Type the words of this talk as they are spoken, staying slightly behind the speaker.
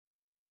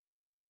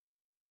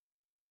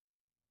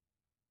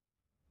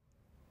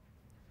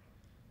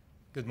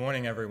Good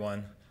morning,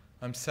 everyone.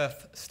 I'm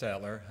Seth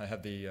Statler. I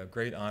have the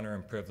great honor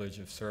and privilege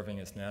of serving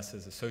as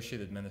NASA's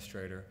Associate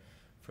Administrator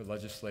for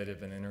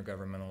Legislative and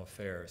Intergovernmental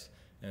Affairs.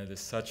 And it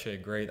is such a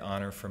great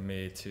honor for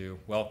me to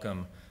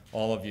welcome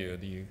all of you,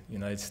 the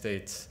United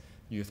States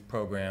Youth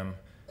Program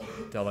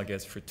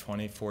delegates for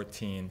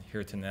 2014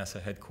 here to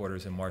NASA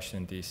headquarters in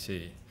Washington,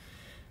 D.C.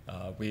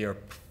 We are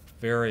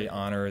very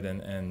honored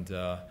and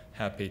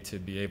happy to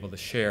be able to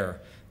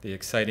share the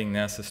exciting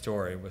NASA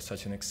story with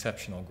such an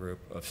exceptional group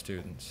of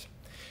students.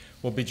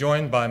 We'll be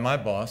joined by my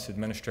boss,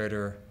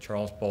 Administrator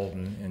Charles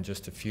Bolden, in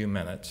just a few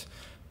minutes,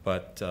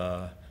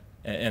 and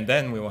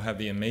then we will have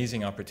the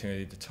amazing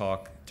opportunity to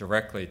talk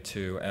directly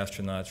to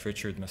astronauts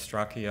Richard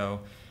Mastracchio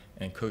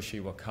and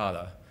Koichi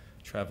Wakata,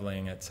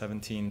 traveling at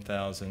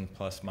 17,000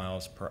 plus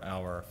miles per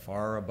hour,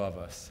 far above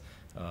us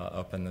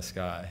up in the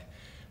sky.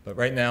 But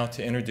right now,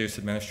 to introduce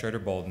Administrator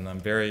Bolden, I'm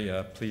very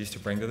pleased to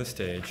bring to the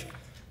stage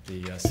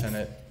the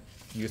Senate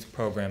Youth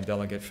Program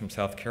Delegate from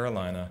South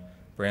Carolina,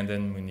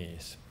 Brandon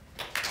Muniz.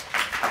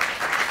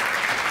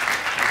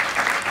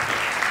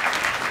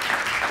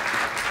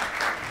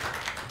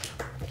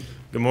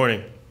 Good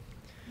morning.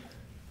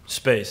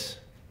 Space,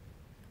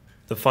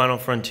 the final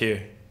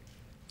frontier,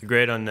 the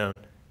great unknown.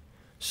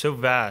 So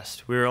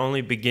vast, we are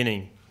only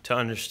beginning to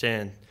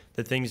understand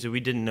the things that we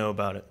didn't know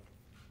about it.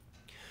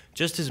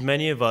 Just as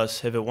many of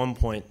us have at one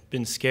point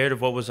been scared of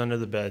what was under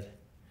the bed,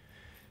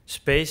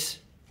 space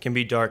can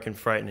be dark and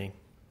frightening.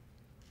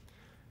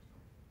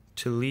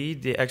 To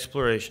lead the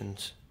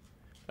explorations,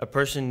 a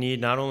person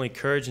need not only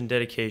courage and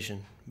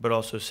dedication, but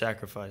also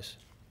sacrifice.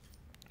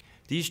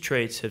 These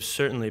traits have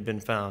certainly been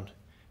found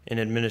in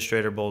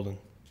Administrator Bolden.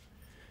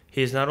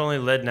 He has not only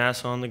led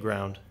NASA on the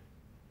ground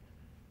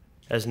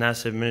as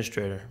NASA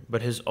Administrator,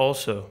 but has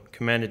also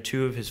commanded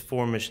 2 of his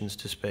 4 missions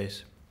to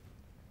space.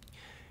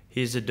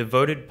 He is a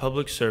devoted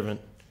public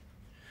servant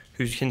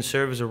who can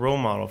serve as a role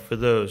model for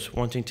those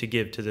wanting to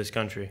give to this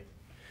country.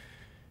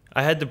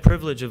 I had the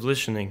privilege of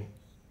listening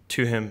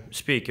to him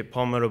speak at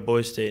Palmetto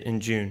Boys State in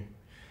June.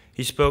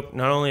 He spoke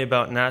not only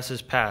about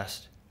NASA's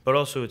past, but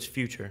also its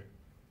future.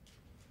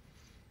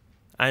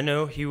 I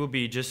know he will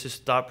be just as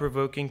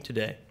thought-provoking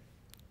today.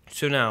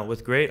 So now,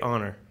 with great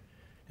honor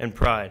and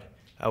pride,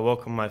 I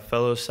welcome my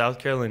fellow South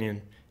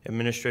Carolinian,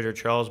 Administrator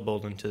Charles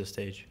Bolden, to the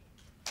stage.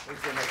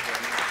 Thanks very much,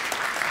 Brandon.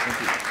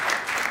 Thank you.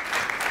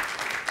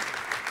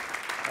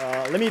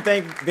 Let me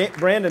thank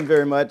Brandon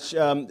very much.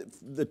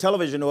 The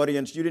television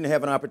audience, you didn't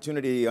have an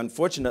opportunity,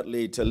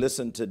 unfortunately, to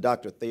listen to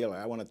Dr. Thaler.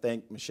 I want to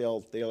thank Michelle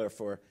Thaler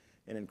for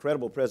an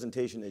incredible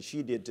presentation that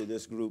she did to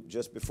this group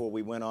just before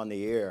we went on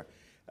the air.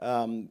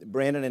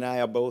 Brandon and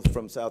I are both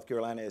from South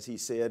Carolina, as he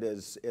said,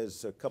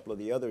 as a couple of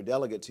the other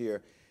delegates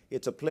here.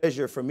 It's a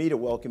pleasure for me to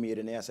welcome you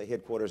to NASA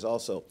headquarters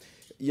also.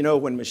 You know,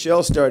 when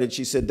Michelle started,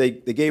 she said they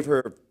gave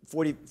her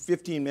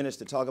 15 minutes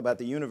to talk about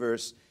the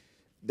universe.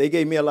 They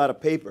gave me a lot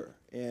of paper.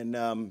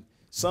 And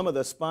some of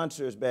the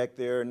sponsors back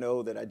there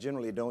know that I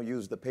generally don't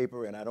use the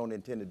paper, and I don't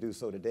intend to do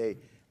so today.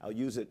 I'll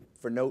use it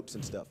for notes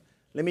and stuff.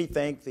 Let me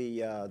thank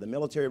the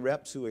military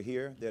reps who are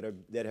here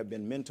that have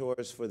been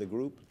mentors for the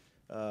group.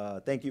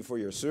 Thank you for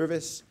your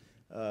service,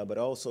 but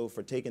also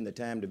for taking the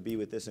time to be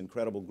with this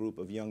incredible group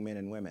of young men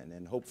and women.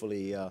 And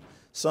hopefully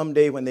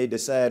someday when they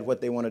decide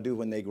what they want to do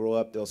when they grow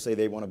up, they'll say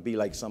they want to be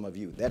like some of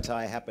you. That's how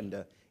I happen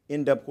to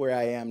end up where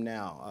I am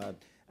now.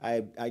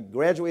 I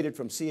graduated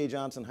from C.A.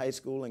 Johnson High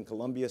School in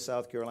Columbia,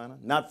 South Carolina,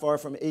 not far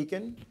from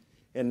Aiken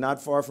and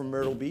not far from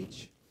Myrtle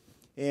Beach.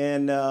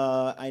 And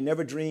I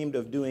never dreamed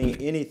of doing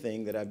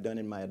anything that I've done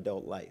in my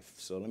adult life.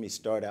 So let me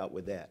start out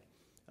with that.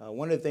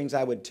 One of the things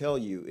I would tell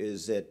you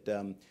is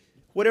that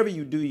whatever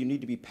you do, you need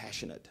to be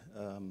passionate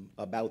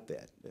about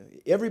that.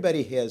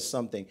 Everybody has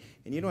something,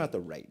 and you don't have to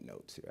write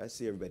notes here. I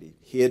see everybody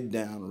head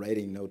down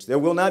writing notes. There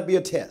will not be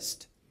a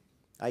test.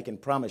 I can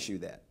promise you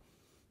that.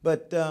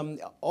 But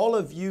all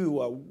of you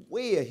are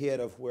way ahead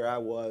of where I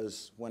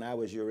was when I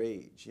was your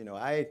age. You know,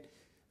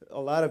 a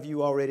lot of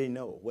you already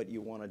know what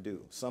you want to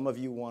do. Some of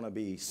you want to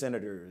be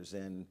senators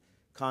and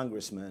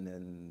congressmen,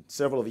 and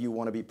several of you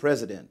want to be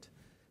president.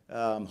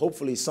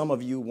 Hopefully some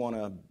of you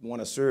want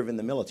to serve in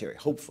the military.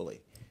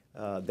 Hopefully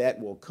that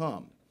will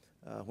come.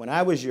 When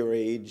I was your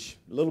age,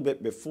 a little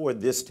bit before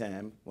this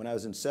time, when I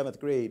was in 7th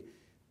grade,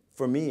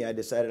 for me, I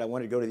decided I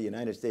wanted to go to the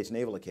United States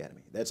Naval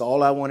Academy. That's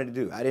all I wanted to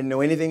do. I didn't know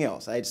anything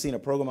else. I had seen a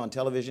program on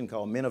television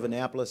called Men of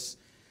Annapolis.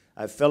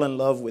 I fell in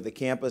love with the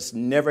campus,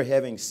 never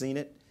having seen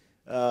it.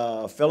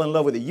 Fell in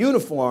love with the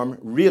uniform,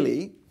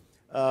 really.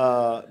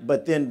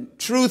 But then,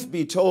 truth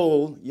be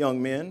told,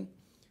 young men,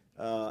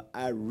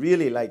 I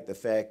really liked the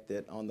fact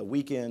that on the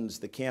weekends,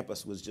 the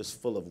campus was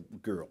just full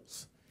of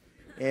girls.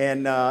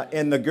 And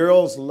the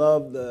girls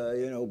loved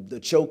the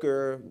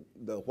choker,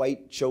 the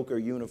white choker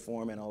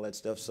uniform and all that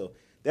stuff. So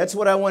that's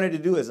what I wanted to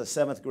do as a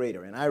 7th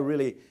grader. And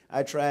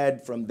I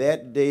tried from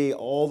that day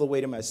all the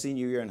way to my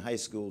senior year in high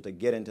school to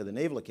get into the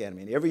Naval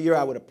Academy. And every year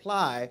I would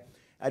apply,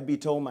 I'd be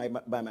told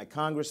by my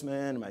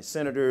congressmen, my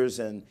senators,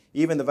 and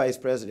even the vice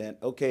president,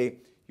 okay,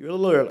 you're a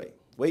little early.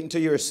 Wait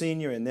until you're a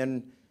senior, and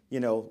then you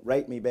know,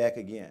 write me back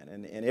again.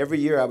 And every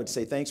year I would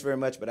say, thanks very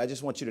much, but I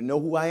just want you to know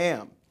who I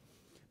am,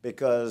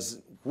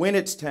 because when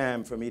it's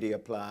time for me to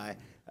apply,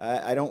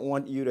 I don't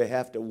want you to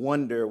have to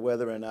wonder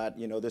whether or not,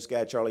 you know, this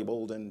guy Charles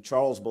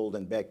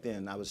Bolden back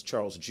then, I was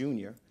Charles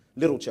Jr.,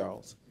 Little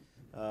Charles,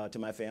 to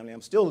my family.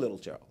 I'm still Little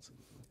Charles.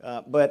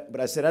 But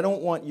I said, I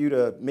don't want you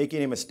to make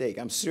any mistake.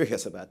 I'm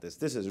serious about this.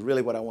 This is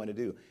really what I want to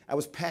do. I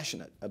was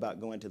passionate about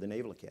going to the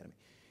Naval Academy.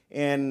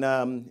 And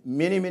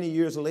many, many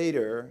years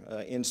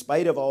later, in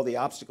spite of all the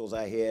obstacles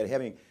I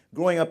had,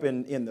 growing up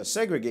in the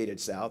segregated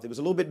South, it was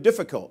a little bit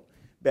difficult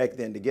back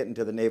then to get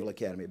into the Naval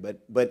Academy.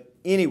 But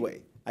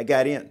anyway, I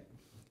got in.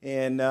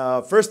 And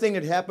first thing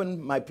that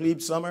happened, my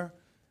plebe summer,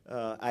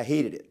 I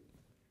hated it.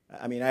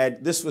 I mean,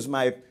 this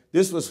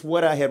was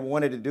what I had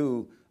wanted to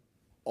do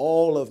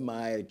all of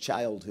my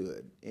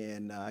childhood.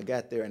 And I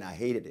got there and I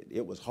hated it.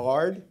 It was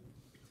hard.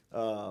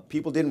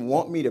 People didn't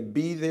want me to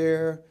be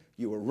there.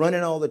 You were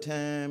running all the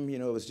time. You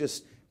know, it was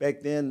just,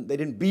 back then, they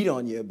didn't beat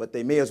on you, but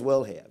they may as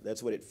well have.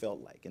 That's what it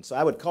felt like. And so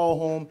I would call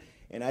home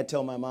and I'd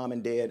tell my mom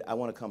and dad, I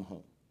want to come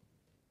home.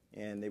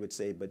 And they would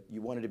say, but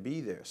you wanted to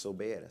be there so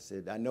bad. I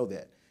said, I know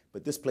that,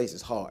 but this place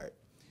is hard.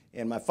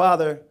 And my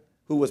father,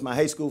 who was my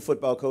high school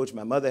football coach,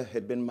 my mother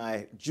had been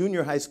my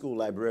junior high school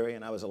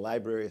librarian. I was a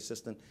library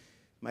assistant.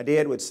 My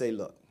dad would say,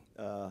 look,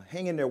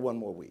 hang in there one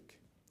more week.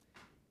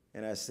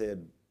 And I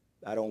said,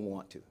 I don't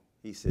want to.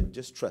 He said,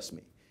 just trust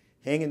me.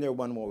 Hang in there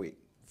one more week.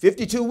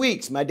 52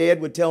 weeks, my dad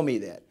would tell me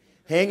that.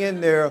 Hang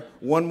in there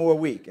one more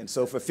week. And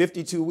so for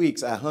 52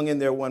 weeks, I hung in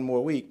there one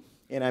more week,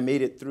 and I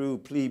made it through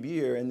plebe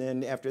year. And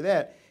then after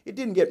that, it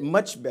didn't get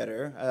much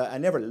better. I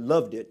never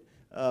loved it,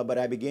 but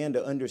I began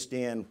to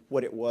understand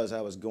what it was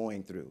I was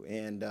going through.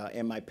 And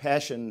my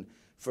passion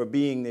for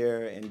being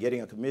there and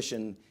getting a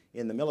commission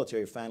in the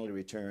military finally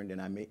returned,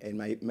 and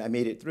I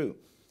made it through.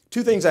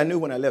 Two things I knew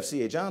when I left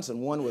C.A.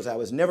 Johnson. One was I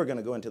was never going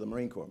to go into the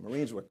Marine Corps.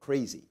 Marines were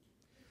crazy.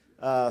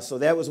 So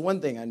that was one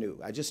thing I knew.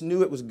 I just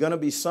knew it was going to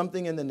be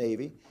something in the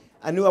Navy.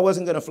 I knew I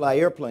wasn't going to fly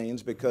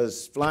airplanes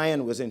because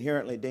flying was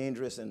inherently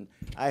dangerous, and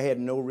I had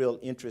no real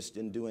interest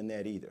in doing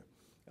that either.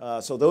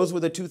 So those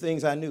were the two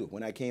things I knew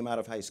when I came out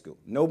of high school.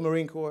 No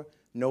Marine Corps,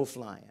 no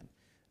flying.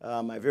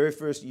 My very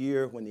first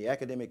year, when the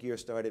academic year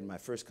started, my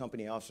first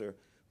company officer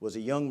was a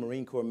young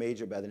Marine Corps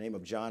major by the name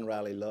of John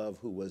Riley Love,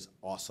 who was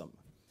awesome.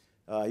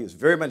 He was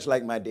very much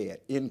like my dad,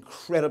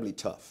 incredibly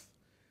tough,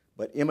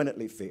 but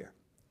eminently fair.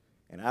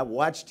 And I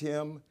watched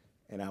him,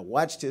 and I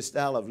watched his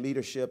style of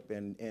leadership,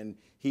 and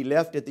he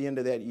left at the end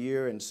of that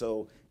year, and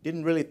so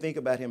didn't really think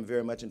about him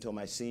very much until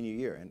my senior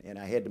year, and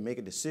I had to make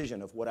a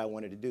decision of what I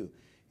wanted to do.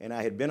 And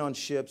I had been on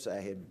ships,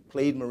 I had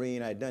played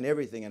Marine, I had done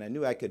everything, and I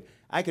knew I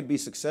could be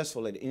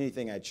successful at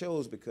anything I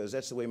chose because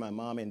that's the way my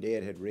mom and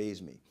dad had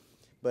raised me.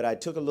 But I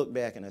took a look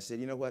back and I said,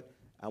 you know what,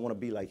 I want to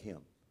be like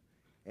him.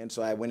 And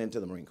so I went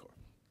into the Marine Corps.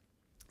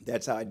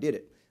 That's how I did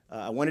it.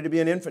 I wanted to be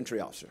an infantry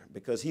officer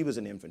because he was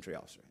an infantry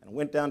officer. And I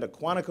went down to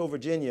Quantico,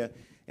 Virginia,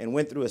 and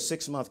went through a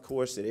 6-month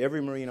course that every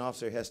Marine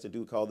officer has to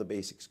do called the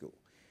basic school.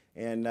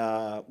 And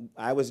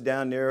I was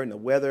down there, and the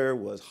weather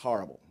was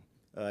horrible.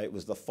 It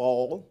was the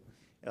fall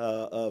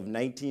of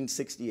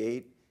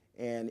 1968,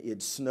 and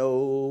it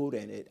snowed,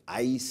 and it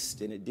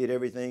iced, and it did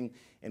everything.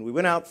 And we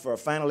went out for a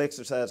final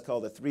exercise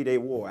called the 3-Day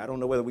War. I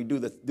don't know whether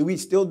do we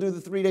still do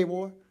the 3-Day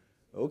War?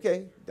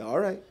 Okay, all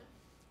right.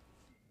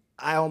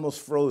 I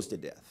almost froze to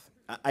death.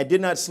 I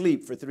did not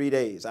sleep for 3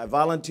 days. I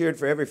volunteered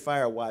for every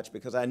fire watch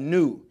because I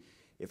knew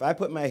if I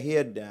put my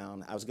head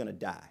down, I was going to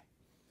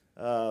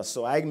die.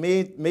 So I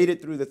made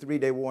it through the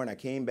 3-Day War, and I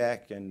came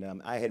back,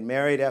 and I had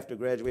married after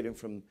graduating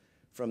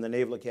from the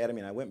Naval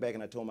Academy, and I went back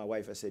and I told my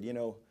wife, I said, you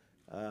know,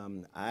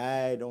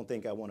 I don't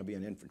think I want to be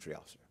an infantry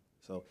officer.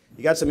 So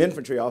you got some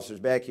infantry officers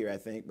back here, I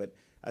think, but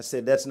I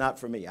said, that's not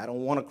for me. I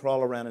don't want to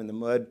crawl around in the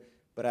mud,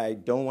 but I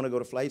don't want to go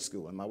to flight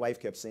school. And my wife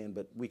kept saying,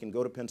 but we can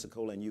go to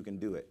Pensacola and you can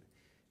do it.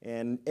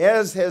 And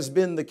as has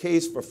been the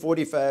case for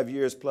 45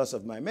 years plus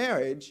of my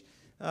marriage,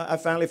 I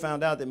finally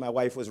found out that my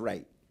wife was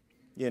right.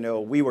 You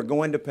know, we were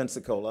going to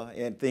Pensacola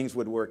and things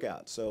would work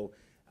out. So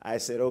I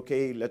said,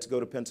 okay, let's go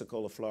to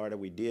Pensacola, Florida.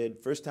 We did.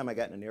 First time I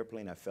got in an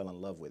airplane, I fell in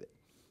love with it.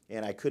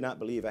 And I could not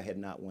believe I had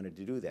not wanted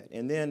to do that.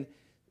 And then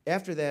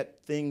after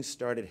that, things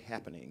started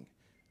happening.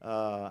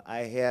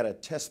 I had a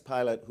test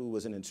pilot who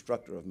was an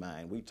instructor of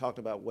mine. We talked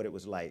about what it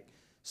was like.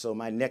 So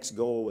my next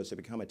goal was to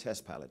become a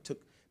test pilot.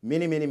 Took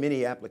many, many,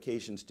 many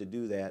applications to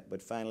do that,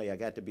 but finally I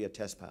got to be a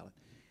test pilot.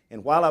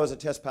 And while I was a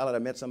test pilot, I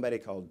met somebody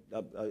called,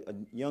 a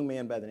young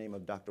man by the name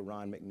of Dr.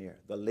 Ron McNair,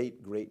 the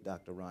late, great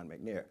Dr. Ron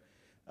McNair.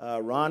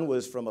 Ron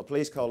was from a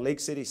place called Lake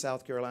City,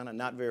 South Carolina,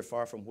 not very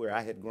far from where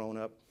I had grown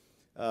up.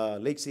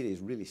 Lake City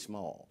is really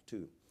small,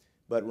 too.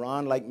 But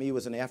Ron, like me,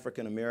 was an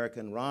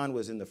African-American. Ron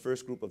was in the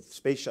first group of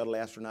space shuttle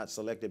astronauts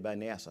selected by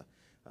NASA.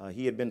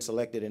 He had been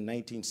selected in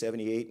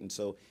 1978, and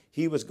so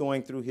he was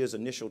going through his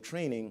initial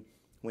training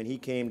when he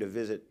came to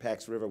visit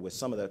Pax River with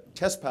some of the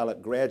test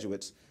pilot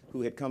graduates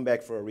who had come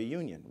back for a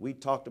reunion. We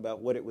talked about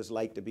what it was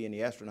like to be in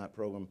the astronaut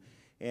program.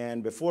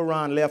 And before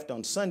Ron left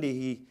on Sunday,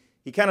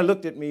 he kind of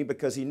looked at me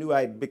because he knew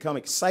I'd become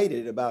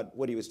excited about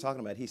what he was talking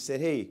about. He said,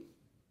 hey,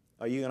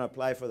 are you going to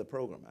apply for the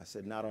program? I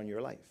said, not on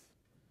your life.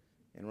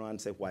 And Ron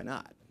said, why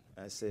not?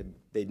 I said,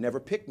 they'd never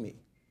pick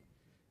me,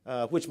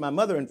 which my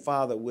mother and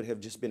father would have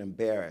just been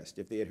embarrassed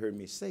if they had heard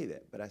me say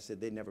that. But I said,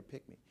 they'd never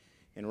pick me.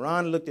 And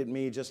Ron looked at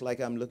me just like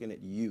I'm looking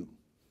at you.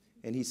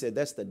 And he said,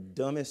 that's the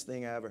dumbest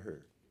thing I ever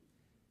heard.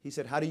 He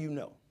said, how do you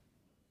know?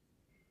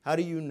 How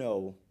do you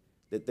know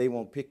that they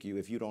won't pick you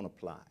if you don't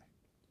apply?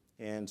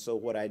 And so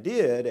what I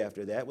did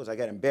after that was I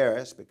got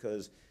embarrassed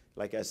because,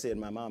 like I said,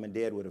 my mom and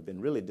dad would have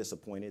been really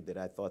disappointed that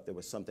I thought there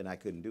was something I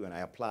couldn't do, and I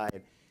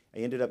applied. I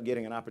ended up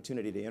getting an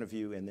opportunity to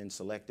interview and then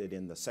selected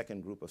in the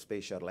second group of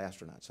space shuttle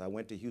astronauts. So I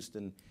went to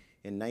Houston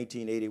in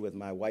 1980 with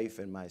my wife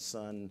and my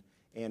son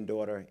and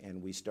daughter,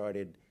 and we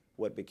started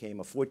what became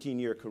a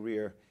 14-year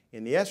career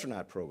in the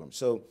astronaut program.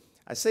 So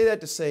I say that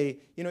to say,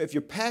 you know, if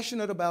you're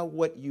passionate about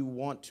what you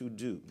want to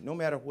do, no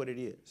matter what it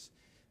is,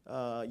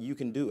 you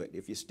can do it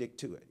if you stick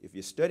to it. If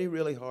you study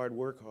really hard,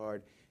 work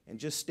hard, and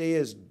just stay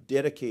as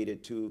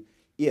dedicated to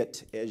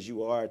it as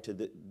you are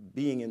to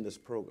being in this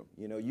program.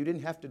 You know, you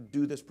didn't have to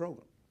do this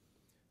program.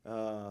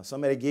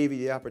 Somebody gave you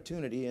the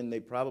opportunity, and they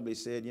probably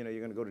said, you know,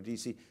 you're going to go to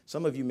D.C.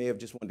 Some of you may have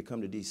just wanted to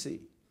come to D.C.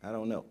 I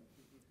don't know.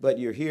 But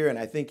you're here, and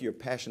I think you're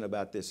passionate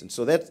about this. And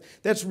so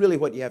that's really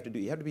what you have to do.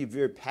 You have to be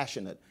very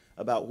passionate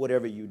about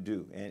whatever you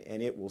do,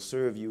 and it will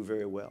serve you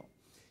very well.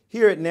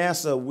 Here at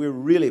NASA, we're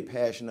really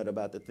passionate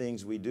about the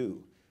things we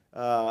do.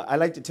 I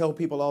like to tell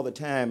people all the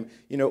time,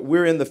 you know,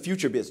 we're in the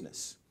future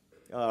business.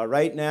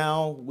 Right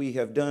now, we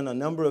have done a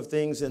number of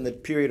things in the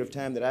period of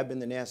time that I've been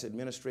the NASA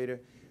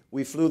administrator.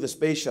 We flew the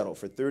space shuttle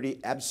for 30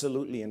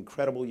 absolutely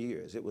incredible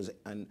years. It was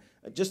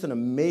just an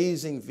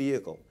amazing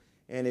vehicle.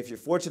 And if you're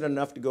fortunate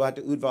enough to go out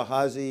to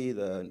Udvar-Hazy,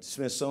 the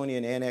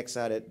Smithsonian Annex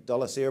out at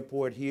Dulles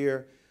Airport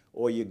here,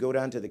 or you go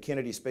down to the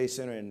Kennedy Space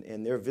Center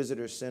and their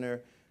visitor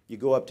center, you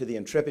go up to the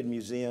Intrepid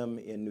Museum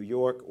in New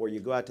York, or you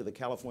go out to the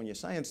California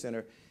Science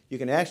Center, you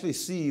can actually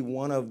see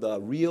one of the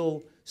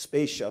real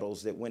space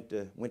shuttles that went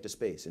to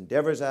space.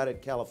 Endeavor's out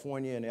at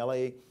California and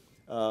LA.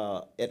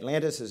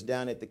 Atlantis is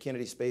down at the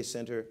Kennedy Space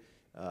Center.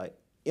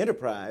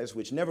 Enterprise,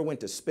 which never went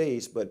to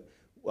space, but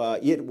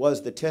it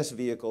was the test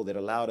vehicle that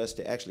allowed us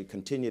to actually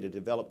continue to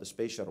develop the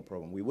space shuttle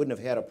program. We wouldn't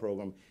have had a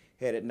program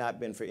had it not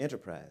been for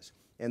Enterprise.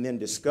 And then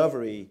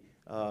Discovery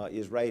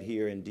is right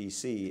here in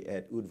DC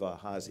at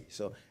Udvar-Hazy.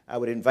 So I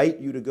would invite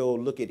you to go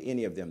look at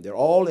any of them. They're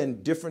all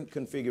in different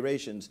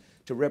configurations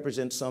to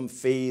represent some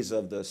phase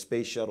of the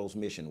space shuttle's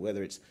mission,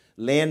 whether it's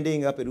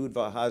landing up at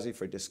Udvar-Hazy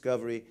for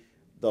Discovery,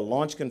 the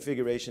launch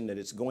configuration that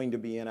it's going to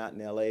be in out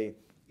in LA.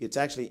 It's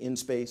actually in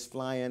space,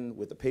 flying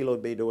with the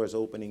payload bay doors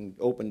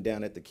open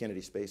down at the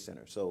Kennedy Space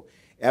Center. So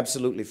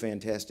absolutely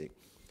fantastic.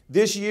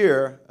 This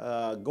year,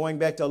 going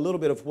back to a little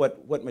bit of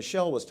what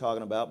Michelle was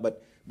talking about,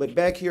 but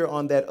back here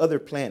on that other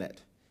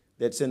planet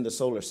that's in the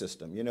solar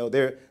system, you know,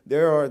 there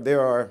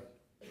are,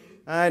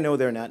 I know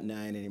they're not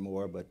 9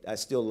 anymore, but I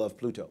still love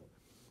Pluto.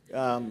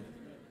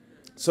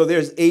 So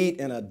there's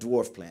 8 and a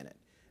dwarf planet.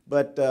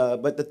 But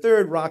the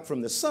third rock from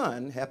the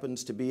sun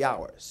happens to be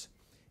ours.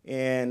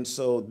 And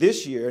so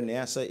this year,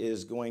 NASA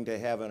is going to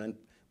have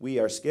we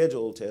are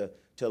scheduled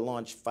to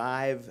launch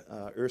 5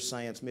 Earth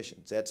science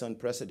missions. That's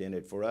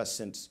unprecedented for us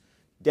since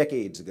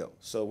decades ago.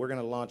 So we're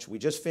going to launch, we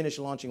just finished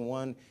launching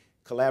one,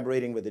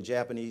 collaborating with the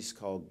Japanese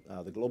called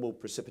the Global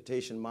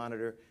Precipitation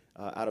Monitor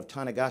out of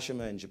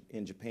Tanegashima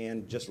in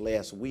Japan just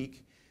last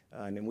week.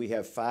 And then we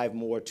have 5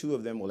 more. 2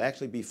 of them will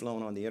actually be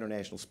flown on the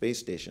International Space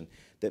Station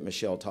that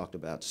Michelle talked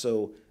about.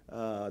 So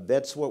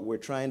that's what we're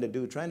trying to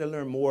do, trying to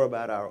learn more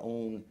about our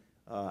own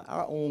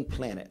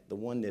planet, the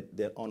one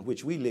that on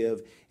which we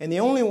live, and the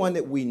only one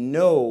that we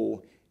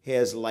know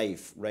has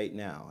life right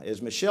now.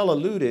 As Michelle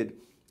alluded,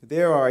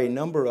 there are a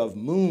number of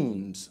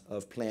moons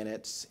of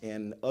planets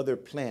and other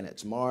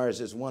planets. Mars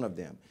is one of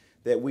them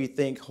that we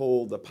think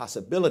hold the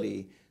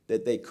possibility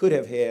that they could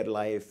have had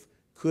life,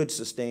 could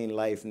sustain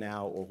life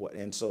now or what.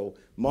 And so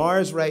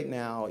Mars right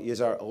now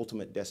is our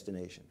ultimate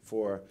destination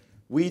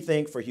we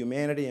think for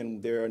humanity,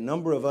 and there are a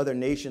number of other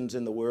nations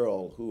in the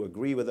world who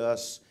agree with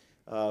us,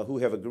 who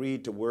have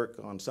agreed to work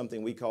on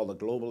something we call the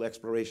Global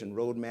Exploration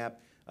Roadmap.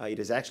 It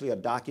is actually a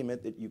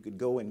document that you could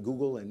go and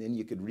Google and then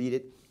you could read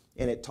it.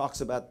 And it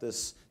talks about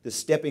this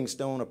stepping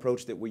stone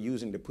approach that we're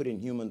using to putting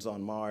humans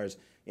on Mars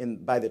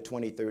by the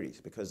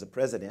 2030s, because the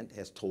president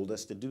has told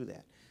us to do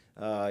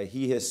that.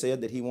 He has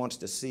said that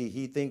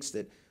he thinks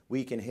that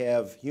we can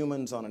have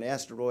humans on an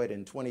asteroid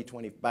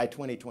by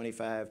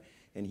 2025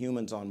 and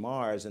humans on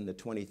Mars in the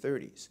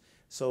 2030s.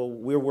 So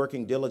we're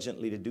working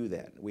diligently to do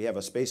that. We have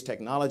a space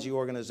technology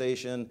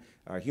organization,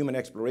 our human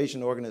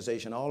exploration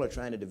organization, all are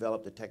trying to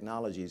develop the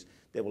technologies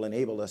that will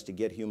enable us to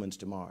get humans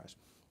to Mars.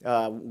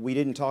 We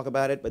didn't talk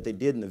about it, but they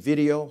did in the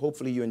video.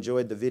 Hopefully you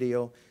enjoyed the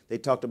video. They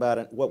talked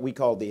about what we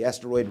call the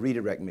asteroid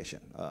redirect mission.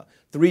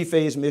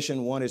 3-phase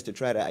mission. 1 is to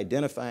try to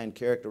identify and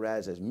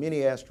characterize as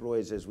many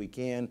asteroids as we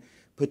can,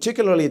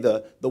 particularly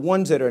the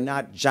ones that are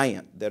not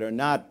giant, that are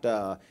not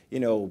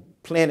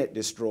planet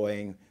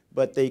destroying,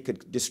 but they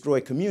could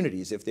destroy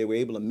communities if they were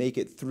able to make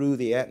it through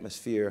the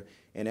atmosphere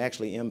and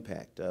actually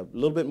impact. A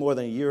little bit more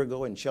than a year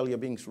ago in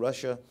Chelyabinsk,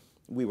 Russia,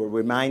 We were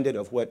reminded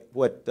of what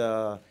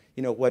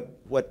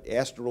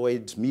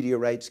asteroids,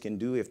 meteorites can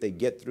do if they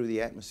get through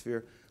the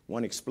atmosphere.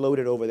 One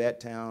exploded over that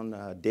town,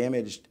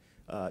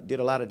 did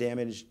a lot of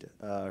damage,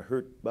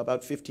 hurt about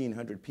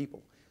 1,500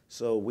 people.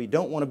 So we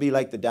don't want to be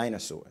like the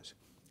dinosaurs.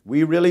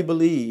 We really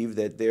believe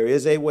that there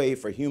is a way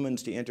for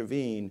humans to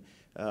intervene.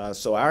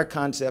 So our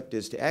concept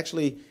is to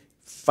actually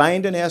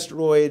find an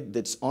asteroid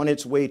that's on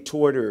its way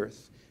toward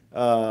Earth.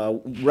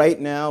 Right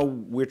now,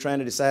 we're trying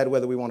to decide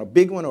whether we want a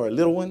big one or a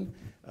little one.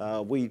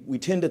 We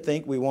tend to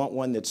think we want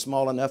one that's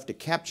small enough to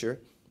capture,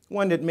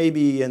 one that may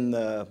be in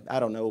the, I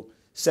don't know,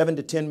 7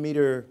 to 10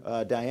 meter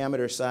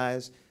diameter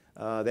size,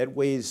 that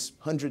weighs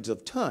hundreds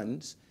of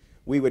tons.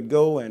 We would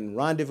go and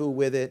rendezvous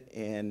with it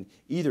and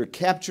either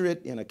capture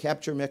it in a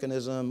capture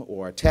mechanism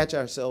or attach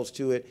ourselves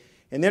to it.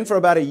 And then for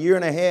about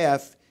 1.5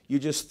 years, you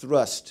just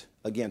thrust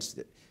against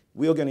it.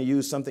 We're going to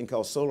use something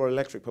called solar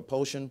electric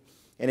propulsion.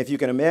 And if you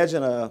can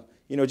imagine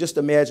just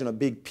imagine a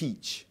big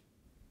peach,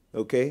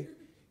 okay?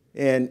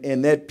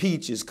 And that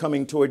peach is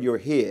coming toward your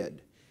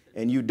head.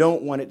 And you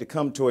don't want it to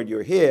come toward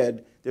your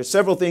head. There's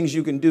several things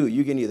you can do.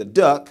 You can either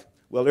duck.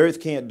 Well,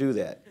 Earth can't do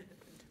that.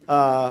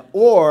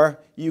 Or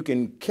you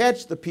can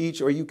catch the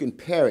peach, or you can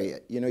parry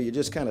it. You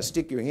just kind of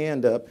stick your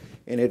hand up,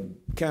 and it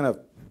kind of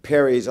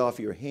parries off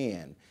your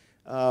hand.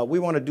 We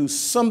want to do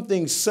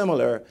something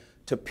similar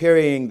to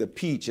parrying the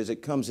peach as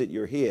it comes at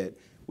your head.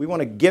 We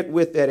want to get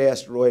with that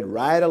asteroid,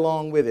 ride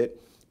along with it,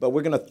 but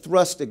we're going to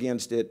thrust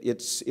against it,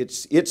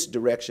 its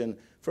direction,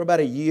 for about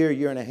 1 year,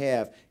 1.5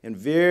 years, and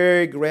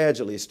very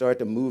gradually start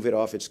to move it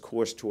off its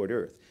course toward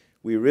Earth.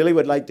 We really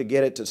would like to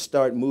get it to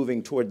start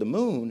moving toward the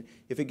moon.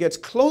 If it gets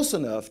close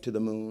enough to the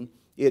moon,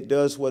 it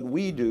does what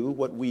we do,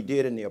 what we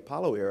did in the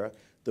Apollo era.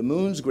 The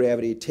moon's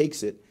gravity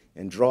takes it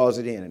and draws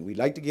it in. And we'd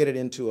like to get it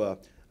into a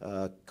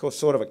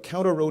sort of a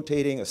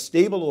counter-rotating, a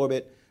stable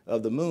orbit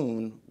of the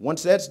moon.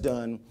 Once that's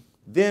done,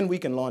 then we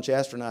can launch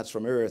astronauts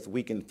from Earth.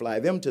 We can fly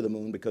them to the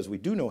moon because we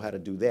do know how to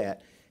do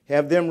that.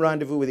 Have them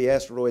rendezvous with the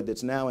asteroid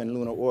that's now in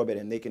lunar orbit,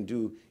 and they can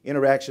do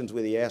interactions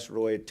with the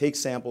asteroid, take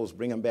samples,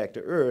 bring them back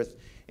to Earth,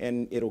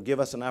 and it'll give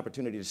us an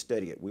opportunity to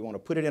study it. We want to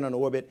put it in an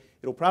orbit.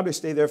 It'll probably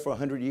stay there for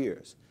 100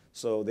 years.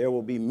 So there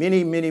will be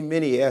many, many,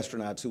 many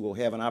astronauts who will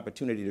have an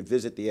opportunity to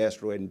visit the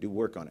asteroid and do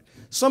work on it.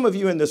 Some of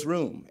you in this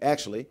room,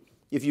 actually,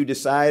 if you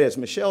decide, as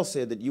Michelle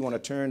said, that you want to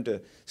turn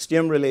to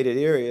STEM-related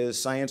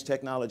areas, science,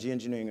 technology,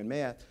 engineering, and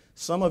math,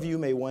 some of you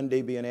may one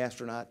day be an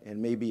astronaut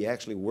and may be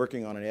actually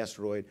working on an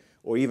asteroid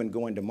or even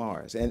going to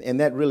Mars. And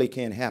that really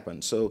can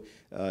happen. So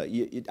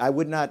I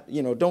would not,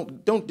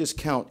 don't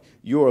discount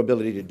your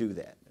ability to do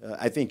that.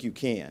 I think you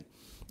can.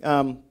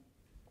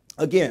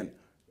 Again,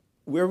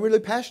 we're really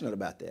passionate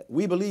about that.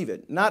 We believe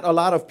it. Not a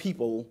lot of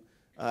people,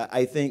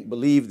 I think,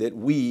 believe that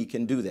we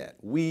can do that.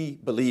 We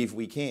believe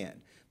we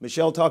can.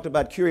 Michelle talked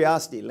about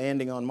Curiosity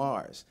landing on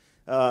Mars.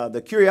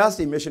 The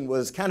Curiosity mission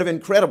was kind of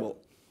incredible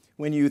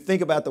when you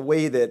think about the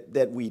way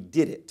that we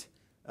did it.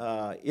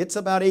 It's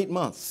about 8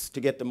 months to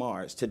get to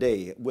Mars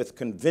today with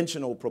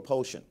conventional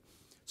propulsion.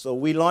 So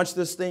we launched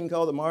this thing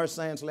called the Mars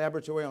Science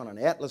Laboratory on an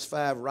Atlas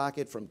V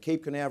rocket from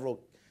Cape Canaveral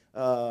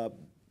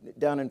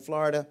down in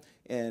Florida.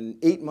 And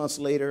 8 months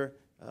later,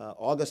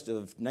 August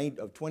of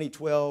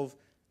 2012,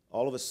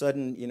 all of a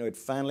sudden, it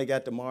finally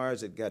got to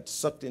Mars. It got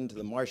sucked into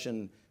the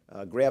Martian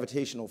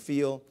gravitational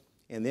field,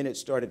 and then it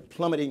started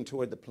plummeting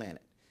toward the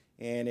planet.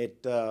 And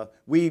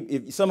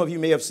some of you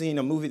may have seen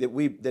a movie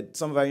that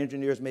some of our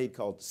engineers made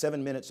called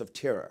 7 Minutes of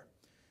Terror.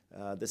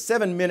 The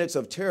 7 Minutes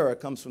of Terror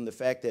comes from the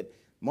fact that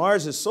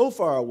Mars is so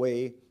far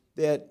away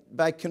that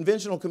by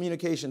conventional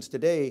communications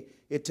today,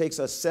 it takes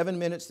us 7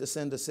 minutes to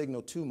send a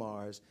signal to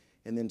Mars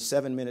and then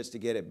 7 minutes to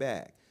get it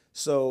back.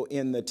 So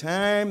in the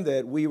time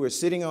that we were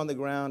sitting on the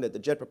ground at the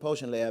Jet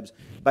Propulsion Labs,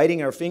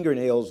 biting our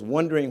fingernails,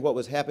 wondering what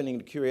was happening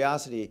to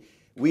Curiosity,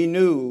 we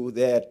knew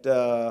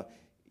that,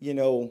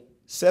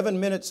 7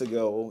 minutes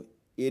ago,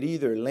 it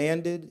either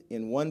landed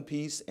in one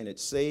piece and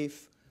it's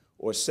safe,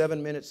 or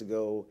 7 minutes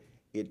ago,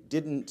 it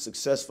didn't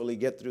successfully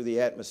get through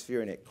the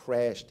atmosphere and it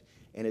crashed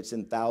and it's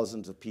in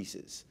thousands of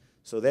pieces.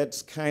 So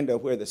that's kind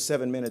of where the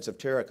 7 minutes of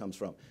terror comes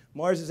from.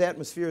 Mars's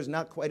atmosphere is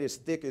not quite as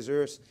thick as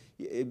Earth's.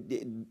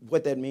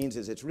 What that means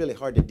is it's really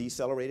hard to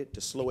decelerate it,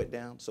 to slow it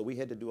down. So we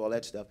had to do all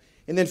that stuff.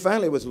 And then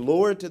finally, it was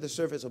lowered to the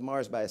surface of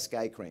Mars by a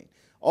sky crane.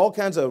 All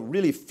kinds of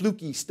really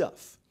fluky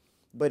stuff.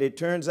 But it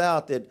turns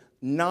out that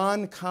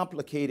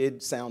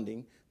non-complicated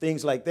sounding,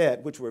 things like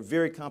that, which were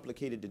very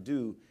complicated to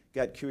do,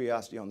 got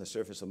Curiosity on the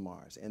surface of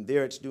Mars. And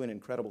there it's doing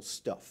incredible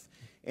stuff.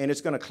 And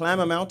it's going to climb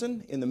a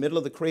mountain in the middle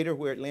of the crater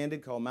where it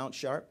landed called Mount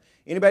Sharp.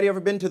 Anybody ever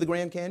been to the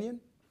Grand Canyon?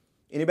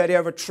 Anybody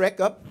ever trek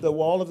up the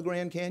wall of the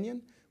Grand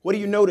Canyon? What do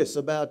you notice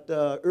about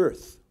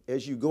Earth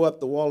as you go up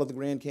the wall of the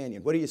Grand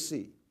Canyon? What do you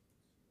see?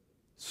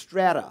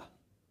 Strata,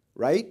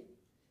 right?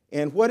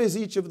 And what does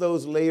each of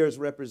those layers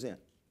represent?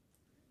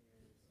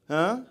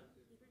 Huh?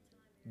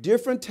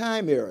 Different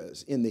time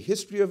eras in the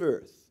history of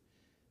Earth.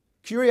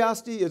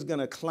 Curiosity is going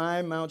to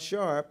climb Mount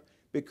Sharp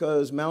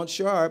because Mount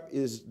Sharp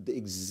is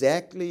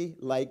exactly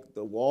like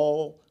the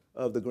wall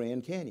of the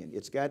Grand Canyon.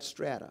 It's got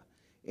strata.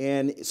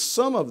 And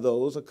some of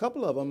those, a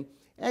couple of them,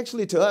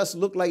 actually to us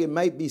look like it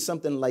might be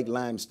something like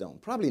limestone.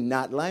 Probably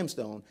not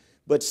limestone,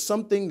 but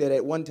something that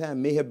at one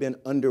time may have been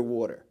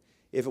underwater.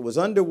 If it was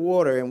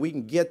underwater and we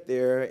can get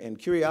there, and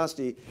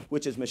Curiosity,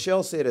 which as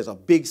Michelle said, is a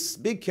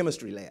big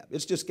chemistry lab.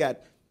 It's just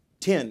got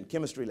 10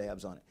 chemistry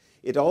labs on it.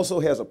 It also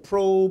has a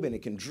probe, and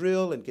it can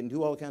drill and can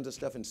do all kinds of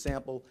stuff and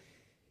sample.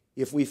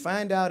 If we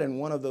find out in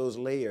one of those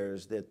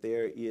layers that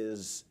there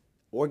is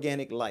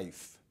organic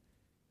life,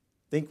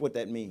 think what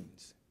that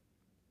means.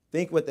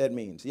 Think what that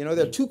means. You know,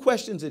 there are two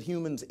questions that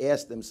humans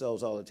ask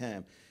themselves all the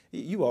time.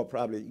 You all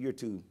probably, you're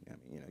too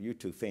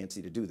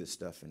fancy to do this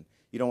stuff, and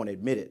you don't want to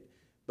admit it.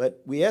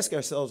 But we ask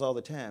ourselves all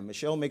the time.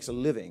 Michelle makes a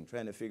living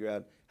trying to figure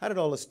out, how did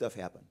all this stuff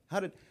happen?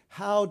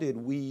 How did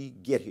we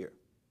get here?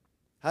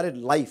 How did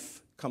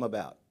life come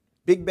about?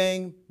 Big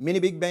bang, mini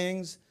big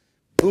bangs,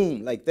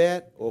 boom, like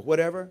that, or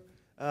whatever.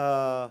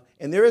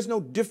 And there is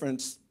no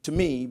difference to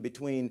me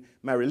between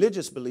my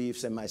religious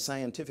beliefs and my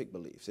scientific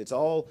beliefs. It's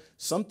all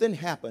something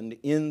happened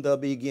in the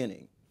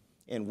beginning,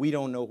 and we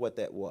don't know what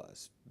that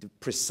was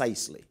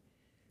precisely.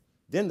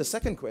 Then the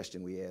second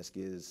question we ask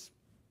is,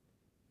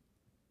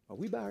 are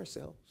we by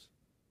ourselves?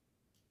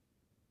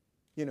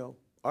 You know,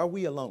 are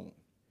we alone?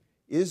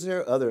 Is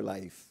there other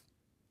life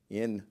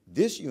in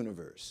this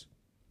universe?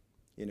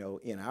 You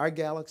know, in our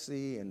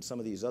galaxy and some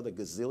of these other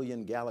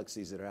gazillion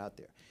galaxies that are out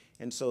there.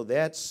 And so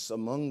that's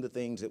among the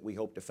things that we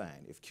hope to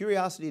find. If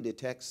Curiosity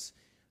detects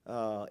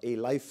a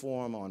life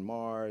form on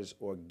Mars,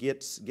 or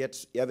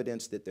gets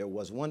evidence that there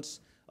was once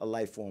a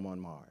life form on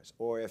Mars,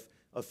 or if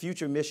a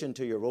future mission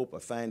to Europa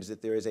finds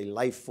that there is a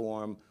life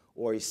form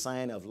or a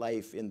sign of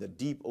life in the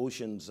deep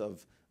oceans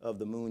of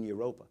the moon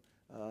Europa,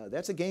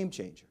 that's a game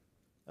changer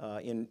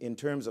in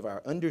terms of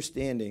our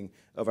understanding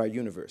of our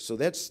universe. So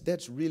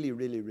that's really,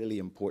 really, really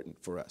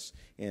important for us,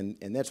 and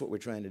that's what we're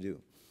trying to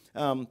do.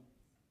 I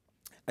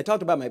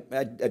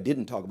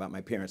didn't talk about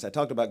my parents. I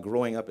talked about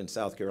growing up in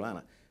South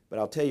Carolina, but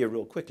I'll tell you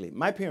real quickly.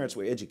 My parents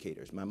were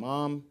educators. My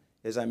mom,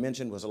 as I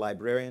mentioned, was a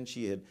librarian.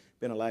 She had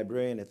been a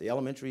librarian at the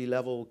elementary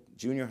level,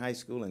 junior high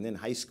school, and then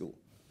high school.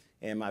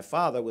 And my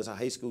father was a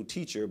high school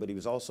teacher, but he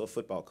was also a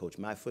football coach,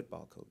 my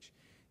football coach.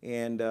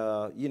 And,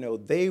 you know,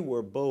 they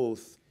were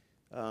both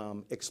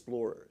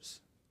explorers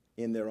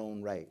in their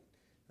own right.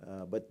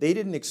 But they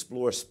didn't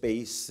explore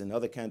space and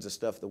other kinds of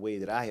stuff the way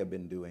that I have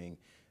been doing.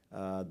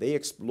 They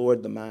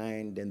explored the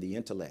mind and the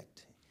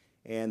intellect.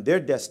 And their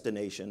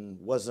destination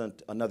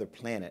wasn't another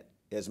planet,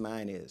 as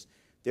mine is.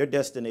 Their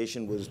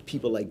destination was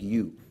people like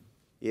you.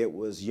 It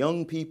was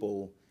young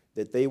people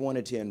that they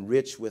wanted to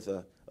enrich with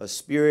a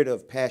spirit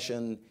of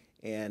passion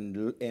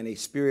and a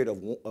spirit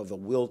of a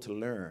will to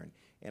learn.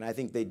 And I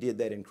think they did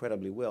that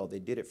incredibly well. They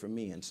did it for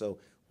me. And so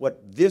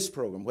what this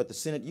program, what the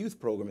Senate Youth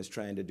Program is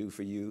trying to do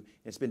for you,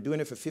 and it's been doing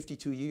it for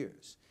 52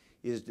 years,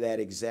 is that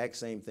exact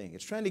same thing.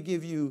 It's trying to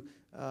give you,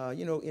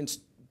 you know,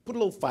 put a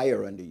little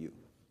fire under you,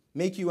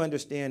 make you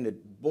understand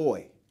that,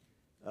 boy,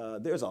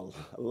 there's a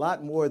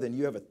lot more than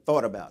you ever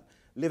thought about.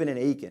 Living in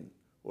Aiken,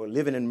 or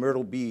living in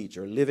Myrtle Beach,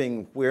 or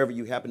living wherever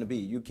you happen to be.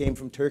 You came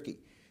from Turkey.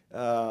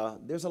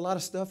 There's a lot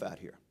of stuff out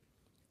here.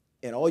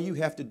 And all you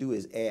have to do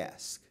is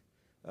ask.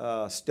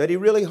 Study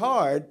really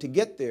hard to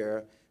get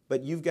there,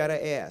 but you've got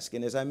to ask.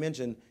 And as I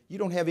mentioned, you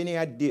don't have any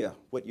idea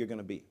what you're going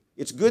to be.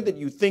 It's good that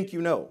you think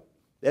you know.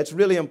 That's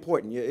really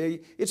important.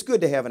 It's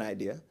good to have an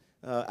idea.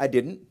 I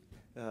didn't.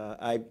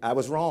 I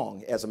was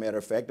wrong, as a matter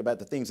of fact, about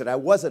the things that I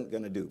wasn't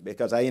going to do,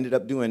 because I ended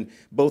up doing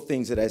both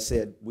things that I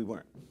said we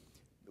weren't.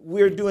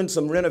 We're doing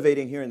some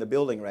renovating here in the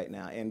building right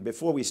now, and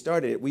before we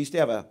started it, we used to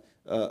have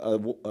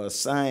a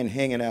sign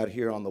hanging out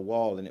here on the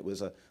wall, and it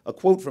was a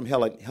quote from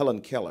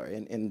Helen Keller,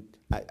 and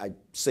I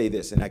say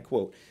this, and I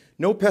quote,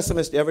 "No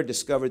pessimist ever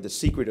discovered the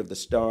secret of the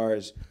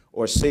stars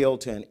or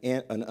sailed to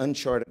an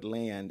uncharted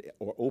land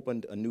or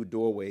opened a new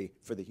doorway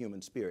for the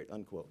human spirit,"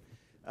 unquote.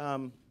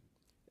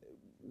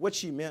 What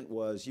she meant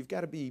was you've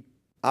got to be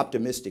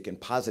optimistic and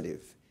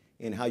positive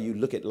in how you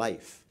look at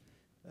life.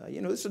 You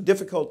know, it's a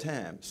difficult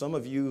time. Some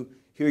of you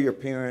hear your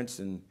parents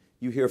and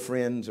you hear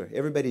friends, or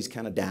everybody's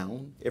kind of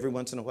down every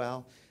once in a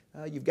while.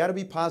 You've got to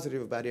be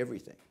positive about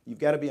everything. You've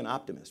got to be an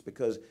optimist,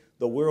 because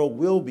the world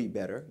will be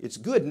better. It's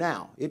good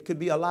now. It could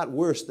be a lot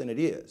worse than it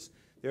is.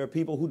 There are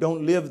people who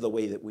don't live the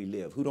way that we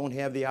live, who don't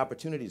have the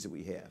opportunities that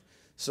we have.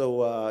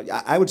 So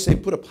I would say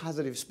put a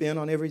positive spin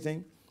on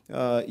everything.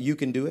 You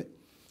can do it.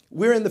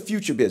 We're in the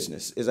future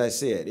business, as I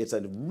said. It's a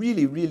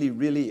really, really,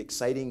 really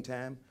exciting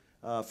time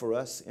for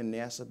us in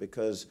NASA,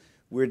 because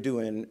we're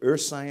doing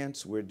earth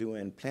science, we're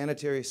doing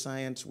planetary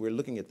science, we're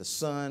looking at the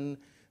sun,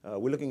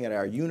 we're looking at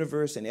our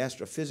universe and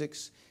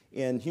astrophysics.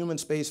 In human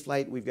space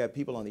flight, we've got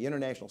people on the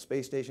International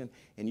Space Station,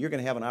 and you're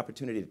going to have an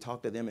opportunity to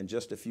talk to them in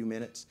just a few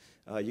minutes.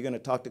 You're going to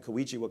talk to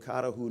Koichi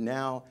Wakata, who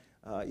now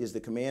is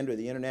the commander of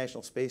the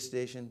International Space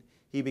Station.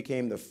 He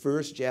became the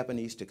first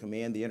Japanese to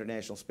command the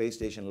International Space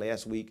Station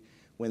last week,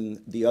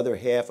 when the other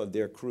half of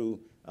their crew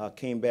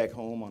came back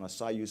home on a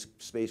Soyuz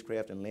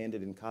spacecraft and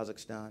landed in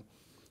Kazakhstan.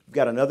 We've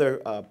got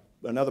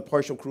another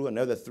partial crew,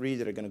 another 3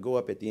 that are going to go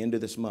up at the end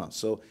of this month.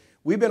 So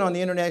we've been on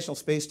the International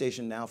Space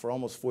Station now for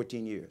almost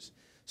 14 years.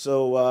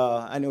 So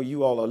I know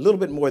you all are a little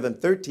bit more than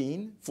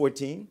 13,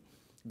 14,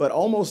 but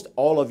almost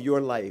all of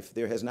your life,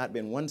 there has not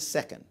been 1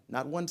 second,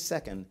 not 1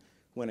 second,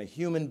 when a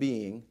human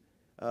being,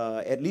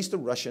 at least a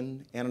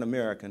Russian and an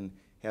American,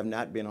 have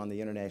not been on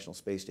the International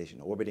Space Station,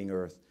 orbiting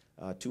Earth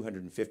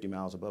 250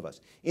 miles above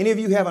us. Any of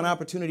you have an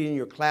opportunity in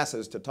your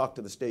classes to talk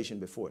to the station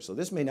before? So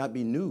this may not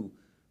be new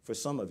for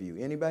some of you.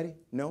 Anybody?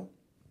 No?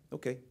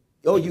 Okay.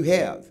 Oh, you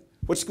have.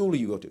 What school do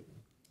you go to?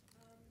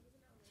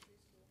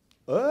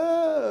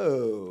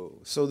 Oh,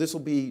 so this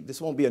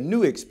won't be a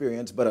new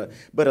experience, but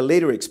a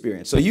later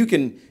experience. So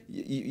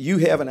you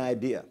have an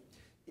idea.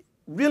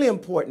 Really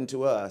important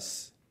to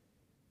us,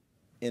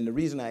 and the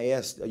reason I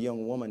asked a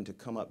young woman to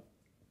come up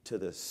to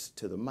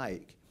the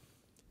mic,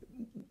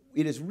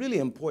 it is really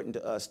important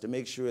to us to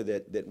make sure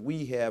that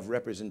we have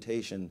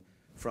representation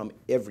from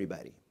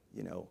everybody.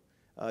 You know,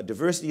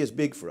 diversity is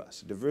big for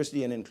us.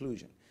 Diversity and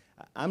inclusion.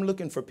 I'm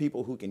looking for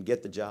people who can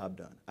get the job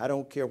done. I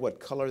don't care what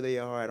color they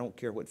are. I don't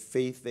care what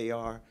faith they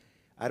are.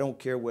 I don't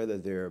care whether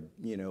they're,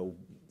 you know,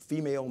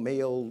 female,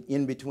 male,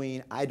 in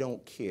between. I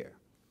don't care.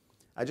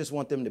 I just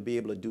want them to be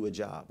able to do a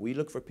job. We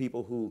look for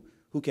people who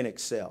can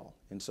excel.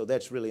 And so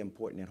that's really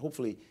important. And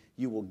hopefully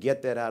you will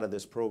get that out of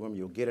this program.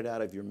 You'll get it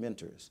out of your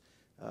mentors.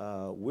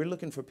 We're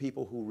looking for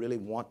people who really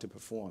want to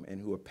perform and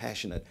who are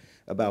passionate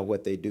about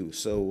what they do.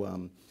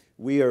 So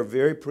we are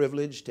very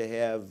privileged to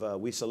have,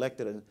 we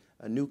selected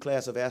a new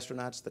class of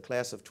astronauts, the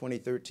class of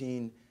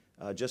 2013,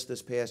 just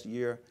this past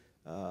year.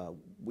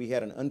 We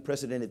had an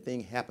unprecedented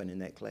thing happen in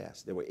that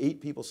class. There were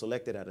 8 people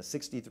selected out of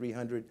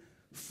 6,300.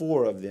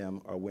 4 of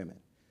them are women.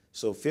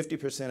 So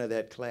 50% of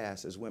that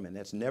class is women.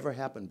 That's never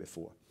happened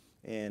before.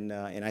 And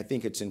I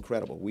think it's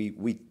incredible.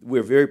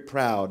 We're very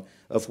proud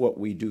of what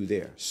we do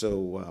there.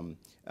 So,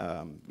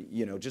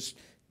 you know, just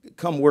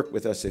come work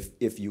with us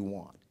if you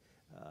want.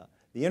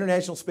 The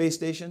International Space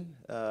Station,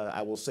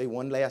 I will say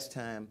one last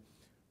time,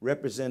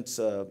 represents,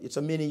 it's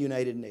a mini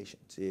United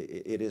Nations.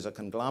 It is a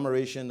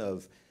conglomeration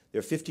of, there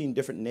are 15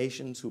 different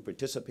nations who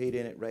participate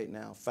in it right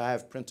now,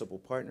 5 principal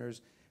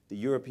partners, the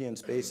European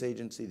Space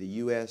Agency, the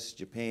US,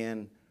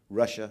 Japan,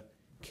 Russia,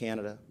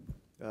 Canada.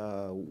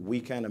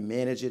 We kind of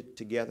manage it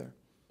together.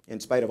 In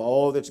spite of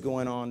all that's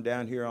going on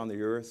down here on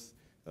the Earth,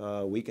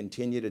 we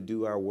continue to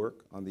do our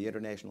work on the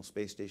International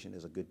Space Station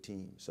as a good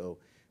team. So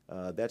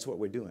that's what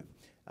we're doing.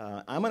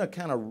 I'm going to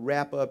kind of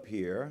wrap up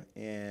here,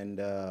 and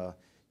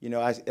you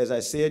know, as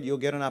I said, you'll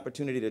get an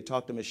opportunity to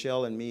talk to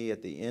Michelle and me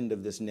at the end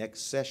of this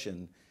next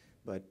session.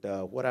 But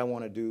what I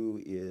want to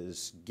do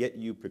is get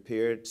you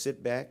prepared.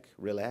 Sit back,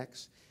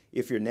 relax.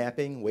 If you're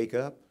napping, wake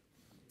up.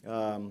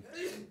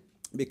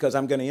 Because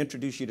I'm going to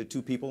introduce you to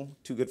 2 people,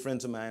 2 good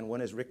friends of mine.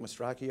 One is Rick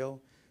Mastracchio.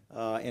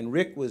 And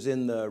Rick was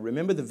in the,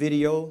 remember the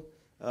video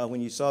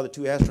when you saw the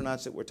 2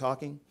 astronauts that were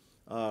talking?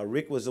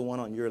 Rick was the one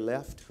on your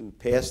left who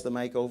passed the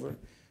mic over.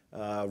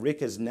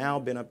 Rick has now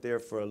been up there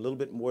for a little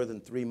bit more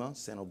than 3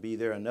 months, and will be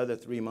there another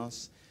 3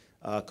 months.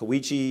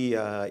 Koichi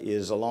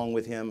is along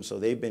with him, so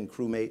they've been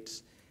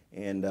crewmates,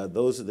 and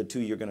those are the 2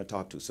 you're going to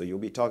talk to. So you'll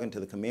be talking to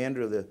the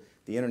commander of the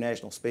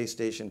International Space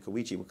Station,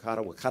 Koichi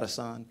Wakata,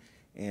 Wakata-san,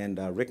 and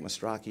Rick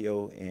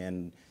Mastracchio,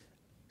 and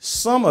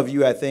some of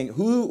you, I think,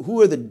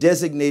 who are the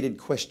designated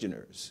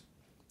questioners?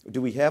 Do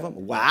we have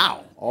them?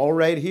 Wow, all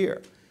right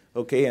here.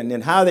 Okay, and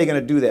then how are they going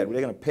to do that? Are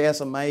they going to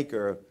pass a mic,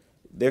 or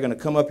they're going to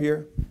come up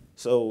here?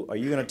 So are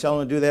you going to tell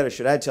them to do that, or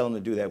should I tell them to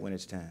do that when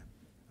it's time?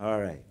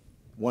 All right.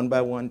 1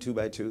 by 1, 2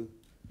 by 2?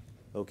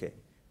 Okay.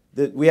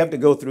 We have to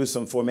go through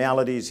some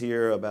formalities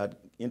here about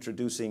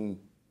introducing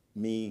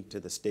me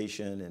to the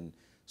station, and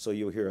so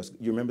you'll hear us.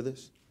 You remember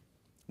this?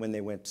 When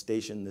they went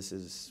station, this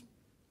is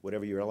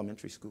whatever your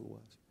elementary school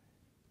was.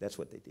 That's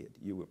what they did.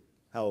 You were,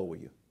 how old were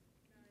you? 9.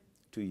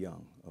 Too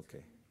young.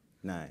 Okay.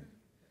 9.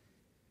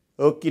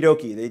 Okie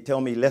dokie. They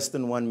tell me less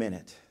than 1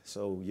 minute.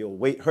 So you'll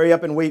wait. Hurry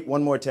up and wait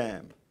one more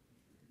time.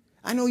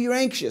 I know you're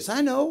anxious.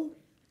 I know.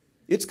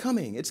 It's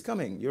coming. It's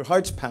coming. Your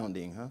heart's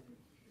pounding, huh?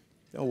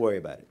 Don't worry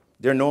about it.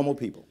 They're normal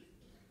people.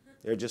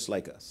 They're just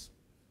like us.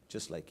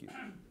 Just like you.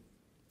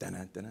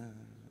 Da-na, da-na.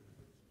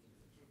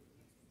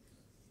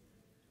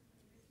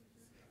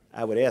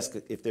 I would ask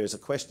if there's a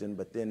question,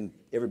 but then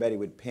everybody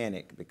would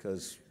panic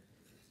because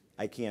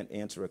I can't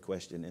answer a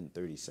question in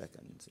 30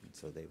 seconds, and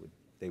so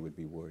they would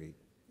be worried.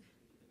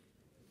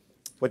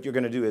 What you're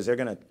going to do is they're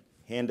going to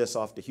hand us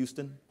off to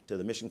Houston, to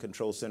the Mission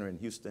Control Center in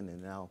Houston,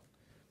 and now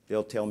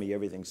they'll tell me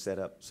everything's set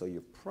up. So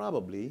you're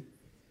probably,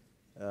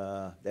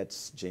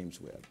 that's James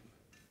Webb.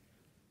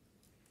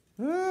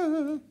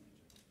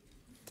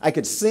 I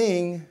could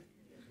sing,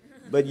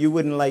 but you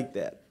wouldn't like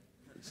that,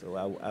 so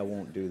I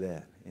won't do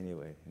that.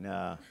 Anyway,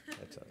 nah,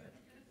 that's all right.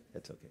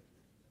 That's okay.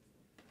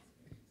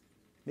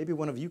 Maybe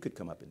one of you could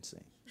come up and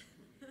sing.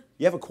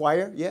 You have a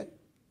choir yet?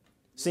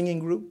 Singing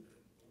group?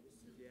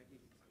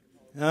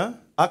 Huh?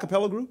 A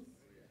cappella group?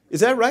 Is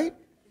that right?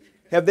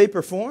 Have they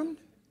performed?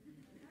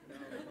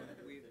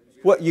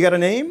 What, you got a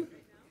name?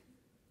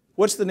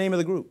 What's the name of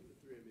the group?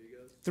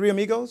 Three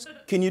Amigos?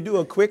 Can you do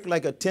a quick,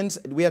 like a 10,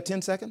 do we have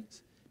 10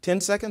 seconds?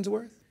 10 seconds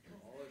worth?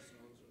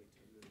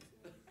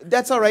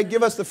 That's all right.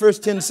 Give us the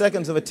first 10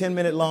 seconds of a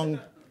 10-minute long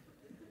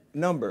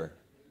number?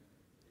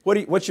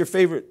 What's your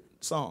favorite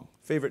song?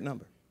 Favorite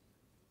number?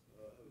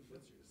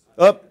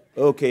 Up.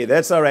 Okay,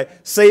 that's all right.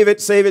 Save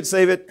it, save it,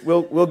 save it.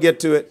 We'll get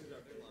to it.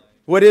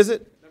 What is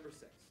it? Number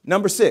 6.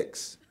 Number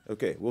 6.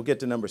 Okay, we'll get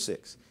to number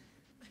 6.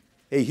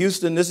 Hey,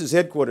 Houston, this is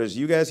headquarters.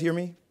 You guys hear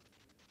me?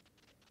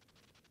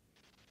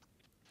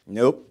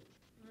 Nope.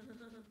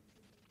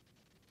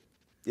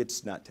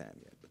 It's not time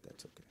yet, but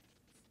that's okay.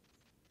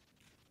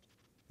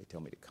 They tell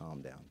me to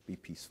calm down, be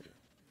peaceful.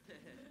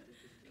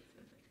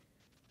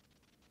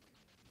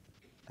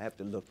 I have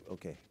to look,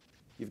 okay.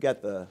 You've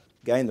got the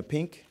guy in the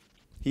pink.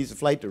 He's the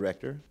flight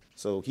director,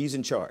 so he's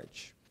in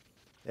charge.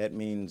 That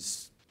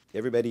means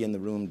everybody in the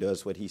room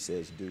does what he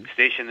says do.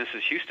 Station, this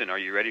is Houston. Are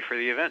you ready for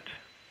the event?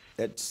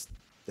 That's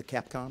the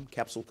Capcom,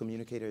 capsule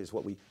communicator, is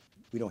what we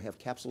don't have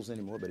capsules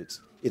anymore, but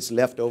it's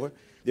left over.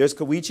 There's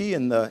Koichi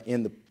in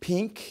the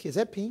pink. Is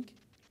that pink?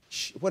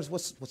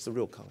 What's the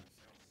real color?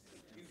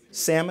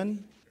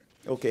 Salmon.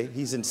 Okay,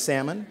 he's in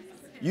salmon.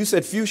 You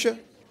said fuchsia?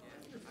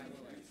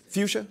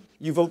 Fuchsia?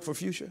 You vote for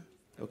fuchsia?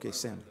 Okay,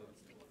 salmon.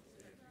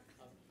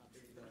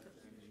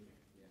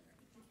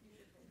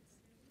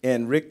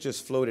 And Rick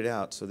just floated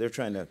out, so they're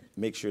trying to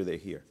make sure they're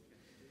here.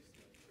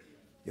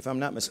 If I'm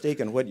not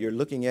mistaken, what you're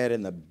looking at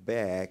in the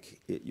back,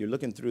 you're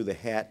looking through the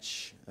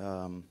hatch.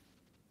 I'm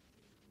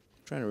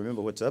trying to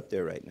remember what's up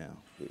there right now.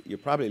 You're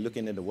probably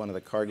looking into one of the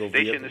cargo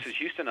vehicles. Station, this is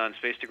Houston on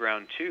Space to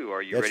Ground 2.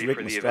 Are you That's ready Rick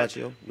for the Mastracchio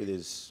event? with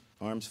his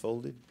arms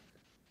folded.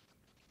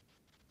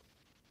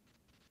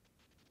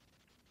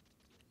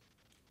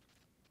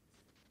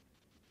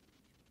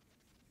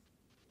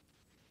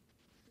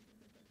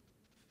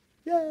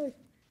 Yay!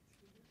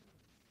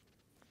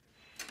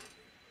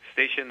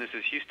 Station, this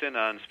is Houston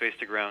on Space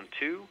to Ground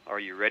 2. Are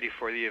you ready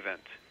for the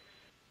event?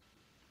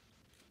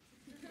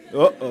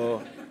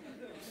 Uh-oh.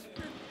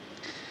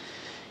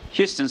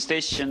 Houston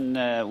Station,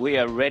 we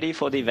are ready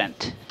for the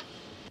event.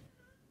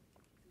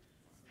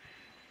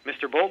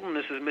 Mr. Bolden,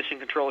 this is Mission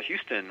Control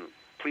Houston.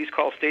 Please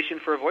call station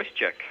for a voice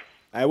check.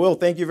 I will.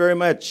 Thank you very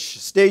much.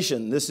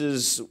 Station, this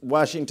is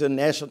Washington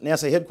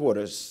NASA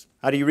headquarters.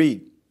 How do you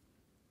read?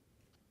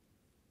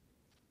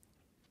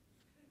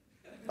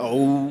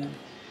 Oh.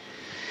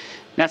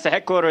 NASA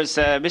headquarters,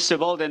 Mr.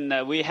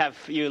 Bolden, we have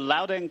you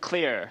loud and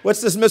clear.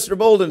 What's this Mr.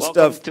 Bolden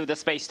Welcome stuff? to the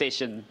space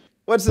station.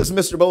 What's this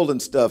Mr. Bolden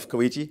stuff,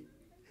 Koichi?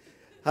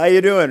 How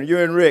you doing? You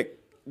and Rick.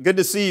 Good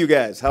to see you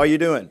guys. How are you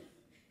doing?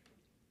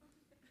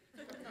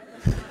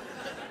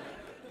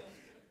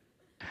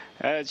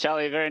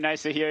 Charlie, very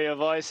nice to hear your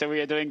voice, and we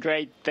are doing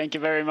great. Thank you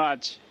very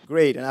much.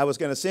 Great. And I was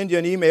going to send you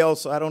an email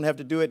so I don't have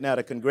to do it now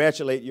to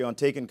congratulate you on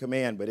taking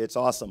command, but it's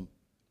awesome.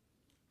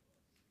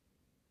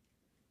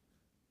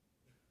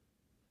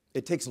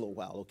 It takes a little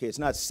while, okay? It's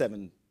not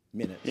 7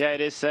 minutes. Yeah,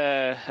 it is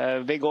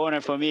a big honor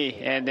for me,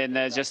 and then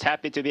just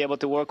happy to be able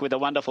to work with a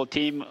wonderful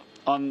team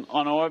on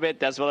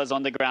orbit as well as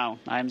on the ground.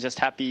 I'm just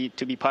happy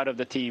to be part of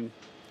the team.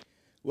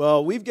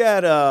 Well, we've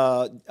got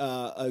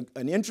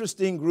an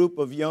interesting group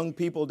of young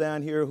people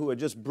down here who are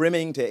just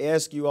brimming to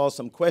ask you all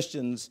some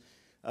questions.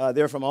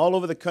 They're from all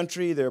over the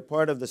country. They're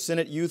part of the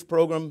Senate Youth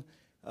Program.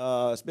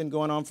 It's been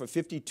going on for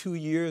 52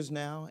 years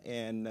now,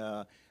 and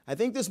I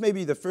think this may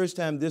be the first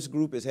time this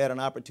group has had an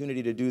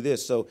opportunity to do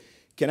this. So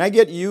can I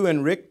get you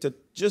and Rick to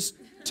just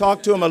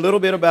talk to them a little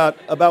bit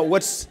about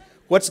what's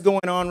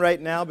going on right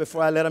now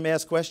before I let them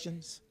ask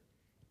questions?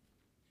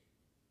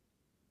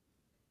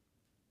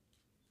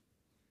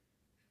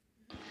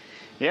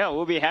 Yeah,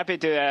 we'll be happy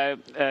to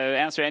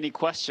answer any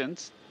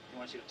questions. He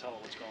wants you to tell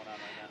him what's going on right now.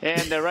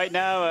 And right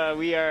now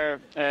we are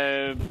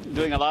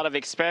doing a lot of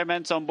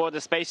experiments on board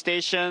the space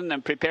station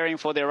and preparing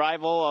for the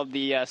arrival of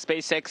the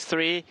SpaceX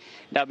 3.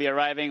 That'll be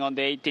arriving on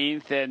the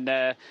 18th.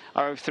 And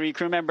our 3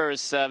 crew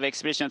members of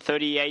Expedition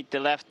 38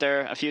 left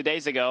there a few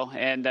days ago,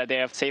 and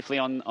they are safely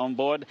on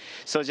board.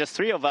 So just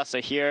 3 of us are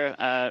here,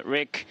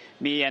 Rick,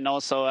 me, and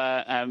also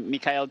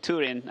Mikhail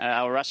Turin,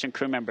 our Russian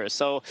crew member.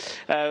 So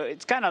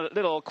it's kind of a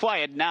little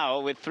quiet now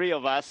with 3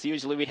 of us.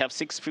 Usually we have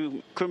 6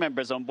 crew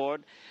members on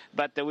board.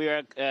 But we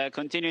are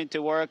continuing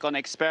to work on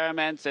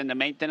experiments and the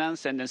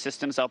maintenance and the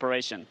systems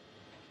operation.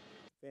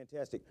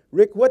 Fantastic.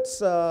 Rick, what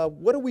are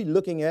we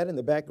looking at in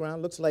the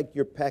background? Looks like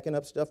you're packing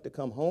up stuff to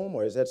come home,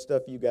 or is that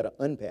stuff you got to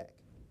unpack?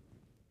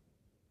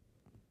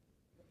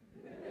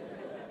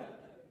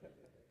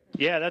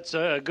 Yeah, that's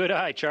a good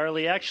eye,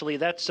 Charlie. Actually,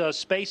 that's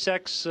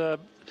SpaceX.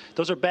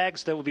 Those are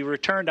bags that will be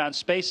returned on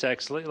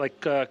SpaceX.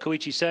 Like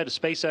Koichi said,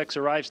 SpaceX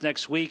arrives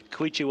next week.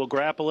 Koichi will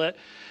grapple it.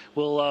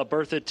 We'll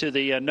berth it to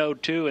the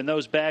Node 2, and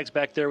those bags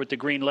back there with the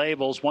green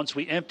labels, once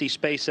we empty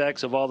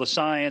SpaceX of all the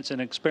science and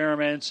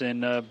experiments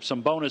and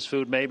some bonus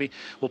food maybe,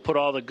 we'll put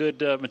all the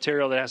good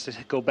material that has to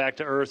go back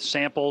to Earth,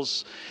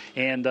 samples,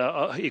 and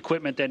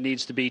equipment that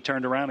needs to be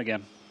turned around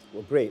again.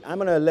 Well, great. I'm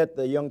going to let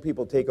the young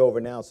people take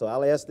over now, so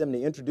I'll ask them to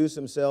introduce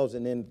themselves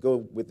and then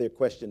go with their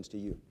questions to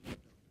you.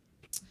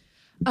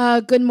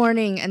 Good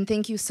morning, and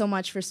thank you so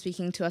much for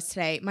speaking to us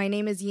today. My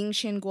name is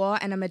Yingxian Guo,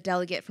 and I'm a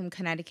delegate from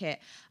Connecticut.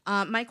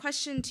 My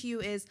question to you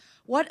is,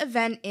 what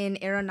event in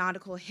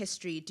aeronautical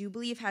history do you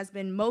believe has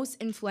been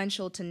most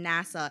influential to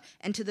NASA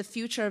and to the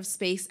future of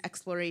space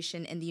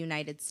exploration in the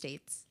United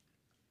States?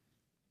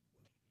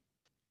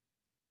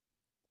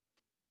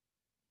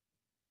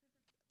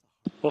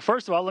 Well,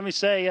 first of all, let me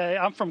say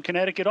I'm from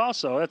Connecticut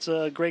also. That's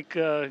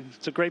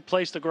it's a great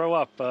place to grow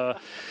up.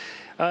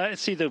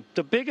 Let's see,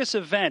 the biggest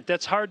event,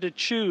 that's hard to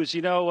choose.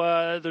 You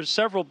know, there's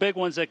several big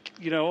ones that,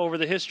 you know, over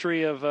the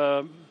history of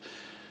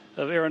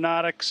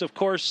aeronautics. Of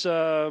course, you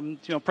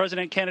know,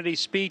 President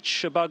Kennedy's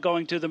speech about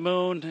going to the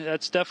moon,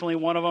 that's definitely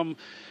one of them.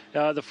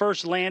 The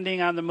first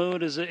landing on the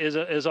moon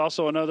is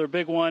also another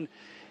big one.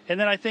 And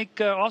then I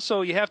think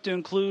also you have to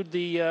include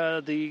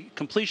the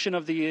completion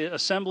of the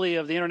assembly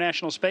of the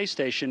International Space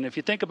Station. If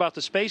you think about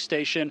the space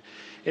station,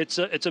 it's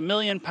a 1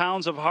 million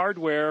pounds of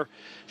hardware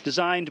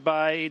designed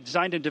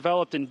and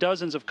developed in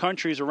dozens of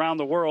countries around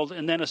the world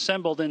and then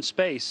assembled in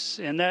space.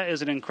 And that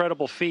is an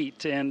incredible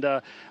feat. And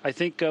I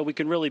think we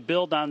can really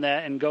build on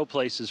that and go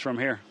places from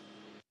here.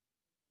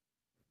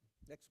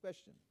 Next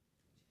question.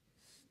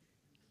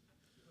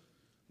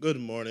 Good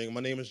morning.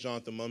 My name is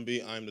Jonathan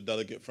Mumby. I'm the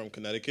delegate from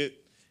Connecticut.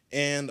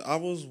 And I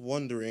was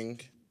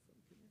wondering,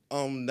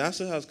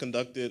 NASA has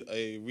conducted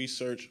a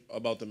research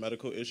about the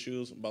medical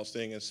issues about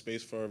staying in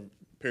space for a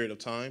period of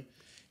time.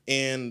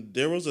 And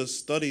there was a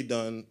study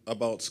done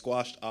about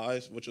squashed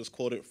eyes, which was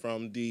quoted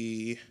from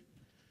the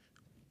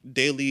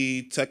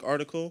Daily Tech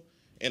article.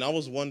 And I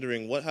was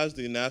wondering, what has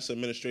the NASA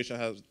administration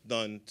has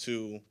done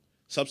to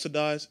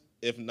subsidize,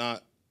 if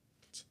not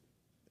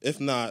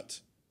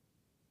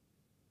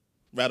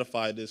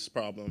ratify this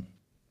problem?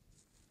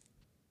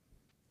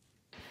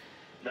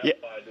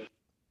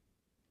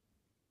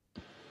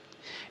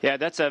 Yeah,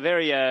 that's a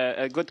very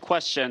good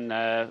question.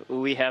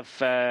 We have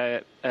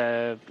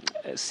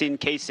seen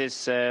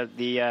cases,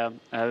 the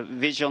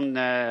vision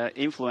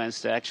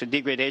influence, actually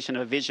degradation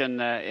of vision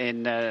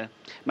in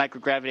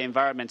microgravity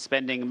environment,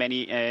 spending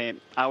many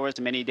hours,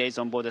 many days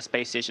on board the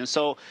space station.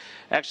 So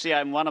actually,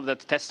 I'm one of the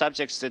test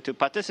subjects to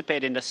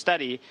participate in the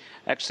study.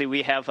 Actually,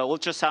 we have an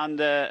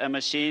ultrasound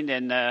machine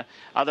and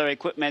other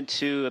equipment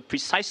to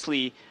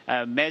precisely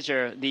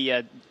measure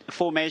the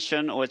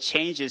formation or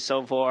changes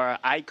of our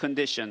eye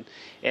condition.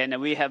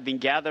 And we have been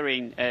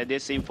gathering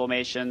this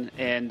information.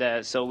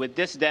 And so with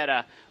this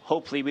data,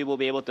 hopefully we will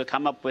be able to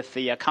come up with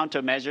the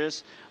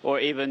countermeasures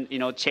or even, you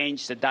know,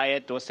 change the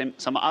diet or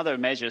some other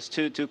measures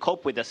to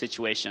cope with the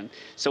situation.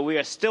 So we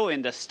are still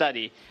in the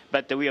study,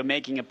 but we are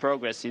making a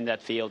progress in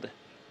that field.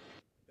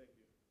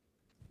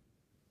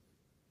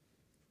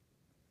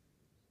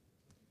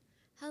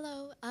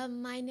 Hello,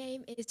 my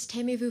name is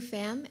Tamivu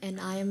Pham,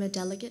 and I am a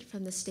delegate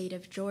from the state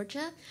of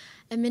Georgia.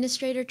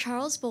 Administrator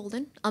Charles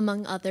Bolden,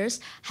 among others,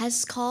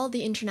 has called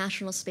the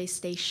International Space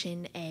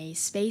Station a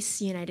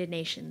Space United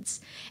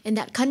Nations, and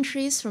that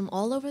countries from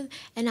all over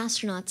and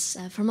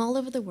astronauts from all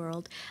over the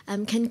world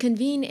can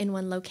convene in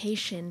one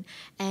location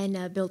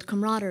and build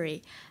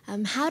camaraderie.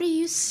 How do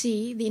you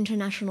see the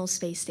International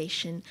Space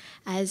Station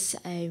as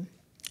a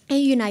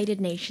United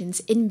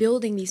Nations in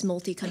building these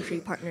multi-country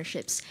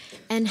partnerships,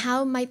 and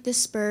how might this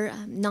spur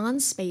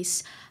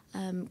non-space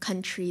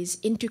countries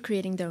into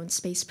creating their own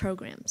space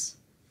programs?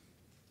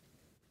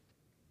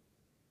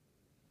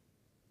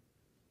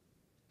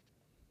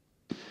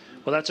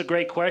 Well, that's a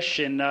great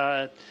question.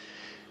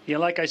 You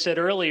know, like I said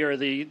earlier,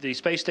 the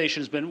space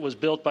station was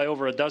built by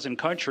over a dozen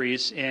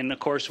countries, and of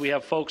course we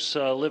have folks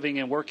living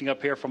and working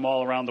up here from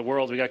all around the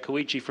world. We got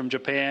Koichi from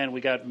Japan,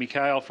 we got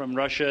Mikhail from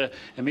Russia,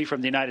 and me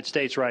from the United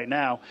States right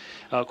now.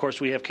 Of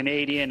course, we have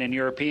Canadian and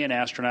European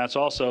astronauts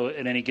also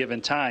at any given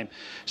time.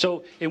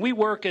 So, and we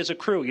work as a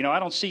crew. You know, I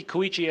don't see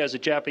Koichi as a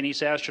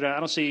Japanese astronaut. I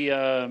don't see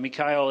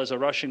Mikhail as a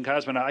Russian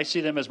cosmonaut. I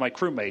see them as my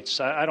crewmates.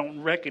 I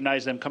don't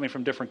recognize them coming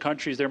from different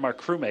countries. They're my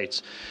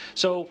crewmates.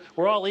 So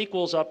we're all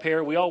equals up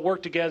here. We all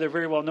work together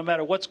very well, no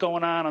matter what's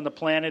going on the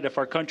planet. If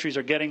our countries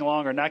are getting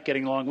along or not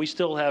getting along, we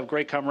still have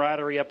great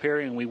camaraderie up here,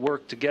 and we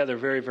work together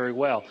very, very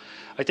well.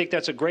 I think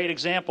that's a great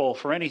example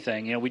for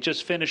anything. You know, we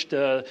just finished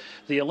the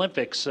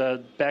Olympics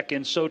back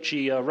in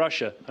Sochi,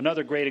 Russia.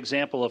 Another great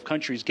example of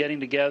countries getting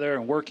together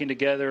and working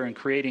together and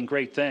creating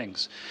great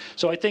things.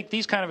 So I think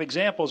these kind of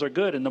examples are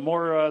good, and the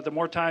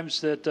more times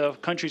that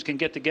countries can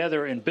get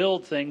together and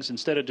build things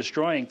instead of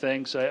destroying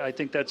things, I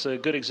think that's a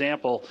good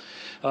example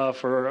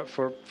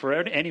for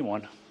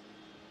anyone.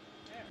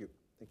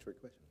 Thanks for your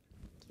question.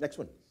 Next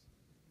one.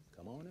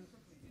 Come on up.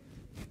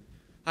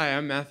 Hi,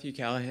 I'm Matthew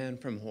Callahan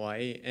from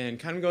Hawaii, and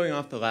kind of going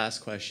off the last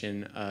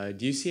question,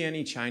 do you see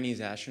any Chinese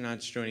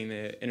astronauts joining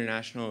the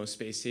International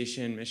Space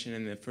Station mission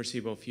in the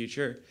foreseeable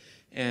future?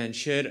 And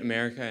should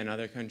America and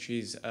other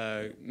countries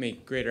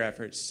make greater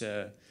efforts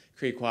to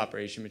create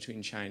cooperation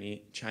between China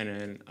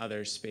and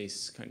other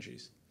space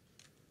countries?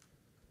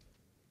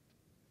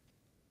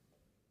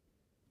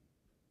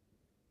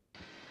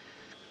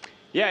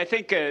 Yeah, I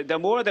think the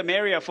more the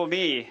merrier for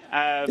me.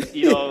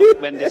 You know,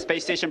 when the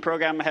space station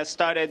program has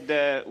started,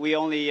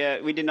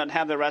 we did not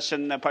have the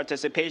Russian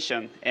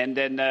participation, and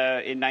then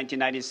in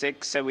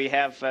 1996 we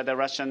have the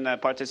Russian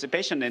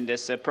participation in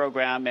this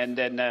program, and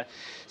then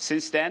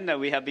since then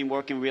we have been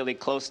working really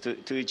close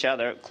to each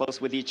other,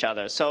 close with each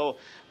other. So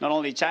not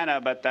only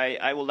China, but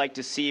I would like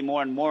to see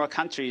more and more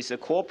countries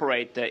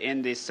cooperate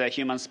in this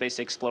human space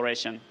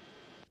exploration.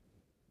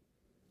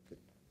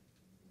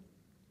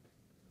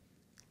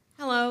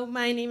 Hello,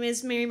 my name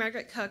is Mary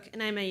Margaret Cook,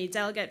 and I'm a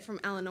delegate from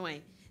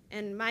Illinois.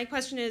 And my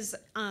question is,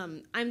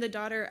 I'm the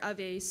daughter of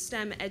a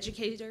STEM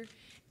educator,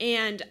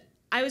 and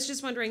I was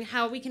just wondering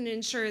how we can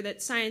ensure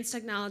that science,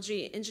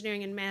 technology,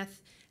 engineering, and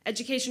math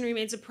education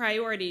remains a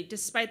priority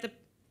despite the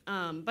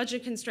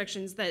budget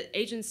constrictions that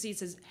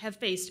agencies have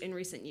faced in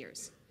recent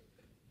years.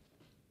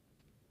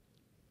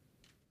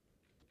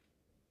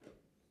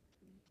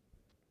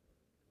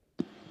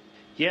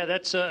 Yeah,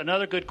 that's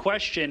another good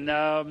question.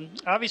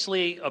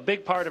 Obviously, a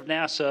big part of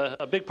NASA,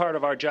 a big part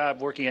of our job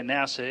working at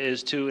NASA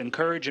is to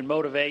encourage and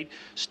motivate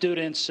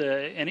students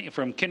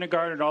from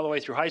kindergarten all the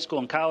way through high school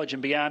and college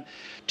and beyond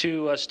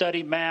to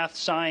study math,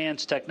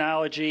 science,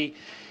 technology.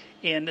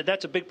 And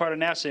that's a big part of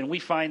NASA, and we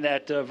find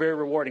that very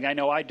rewarding. I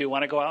know I do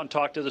when I go out and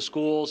talk to the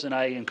schools, and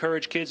I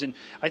encourage kids. And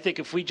I think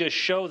if we just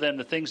show them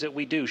the things that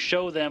we do,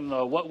 show them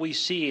what we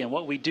see and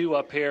what we do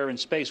up here in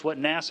space, what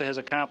NASA has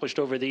accomplished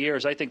over the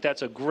years, I think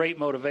that's a great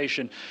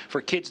motivation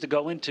for kids to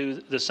go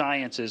into the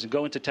sciences and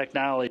go into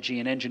technology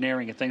and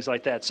engineering and things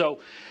like that.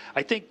 So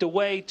I think the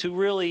way to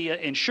really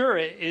ensure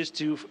it is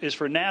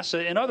for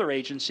NASA and other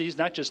agencies,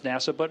 not just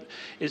NASA, but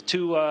is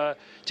to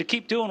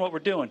keep doing what we're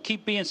doing,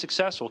 keep being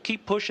successful,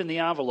 keep pushing the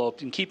envelope,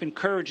 and keep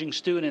encouraging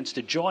students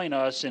to join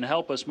us and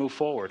help us move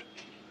forward.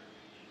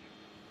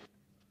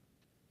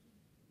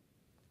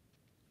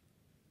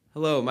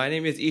 Hello, my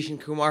name is Ishan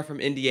Kumar from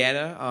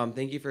Indiana.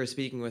 Thank you for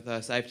speaking with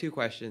us. I have two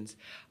questions.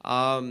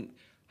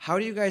 How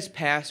do you guys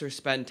pass or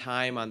spend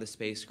time on the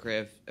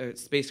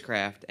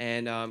spacecraft?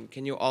 And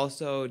can you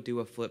also do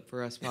a flip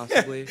for us,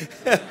 possibly?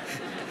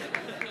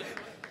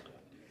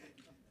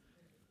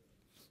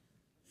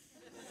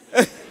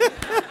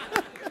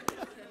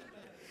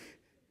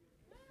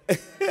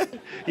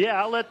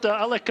 Yeah,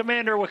 I'll let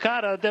Commander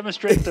Wakata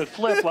demonstrate the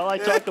flip while I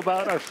talk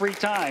about our free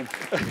time.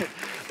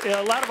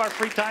 A lot of our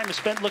free time is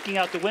spent looking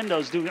out the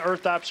windows, doing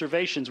Earth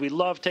observations. We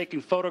love taking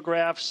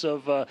photographs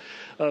of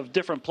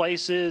different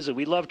places, and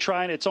we love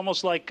trying. It's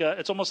almost like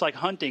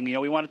hunting. You know,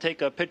 we want to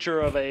take a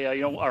picture of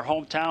our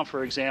hometown,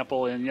 for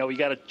example, and you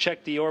got to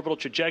check the orbital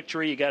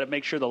trajectory. You got to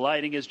make sure the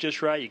lighting is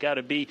just right. You got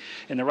to be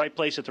in the right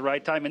place at the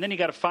right time, and then you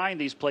got to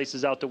find these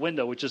places out the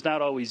window, which is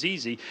not always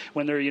easy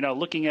when they're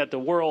looking at the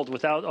world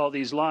without all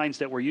these lines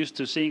that we're used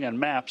to seeing on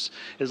maps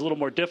is a little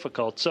more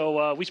difficult.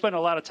 So we spend a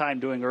lot of time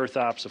doing Earth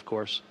ops, of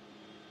course.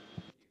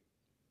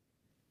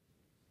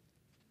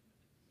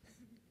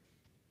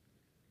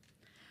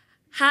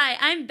 Hi,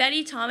 I'm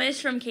Betty Thomas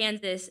from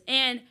Kansas,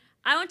 and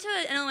I went to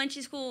an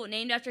elementary school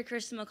named after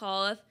Krista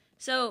McAuliffe,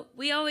 so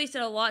we always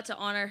did a lot to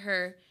honor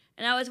her.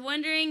 And I was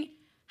wondering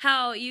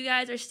how you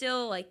guys are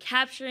still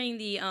capturing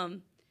the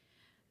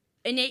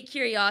innate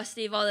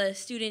curiosity of all the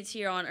students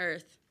here on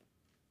Earth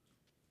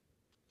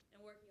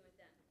and working with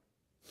them.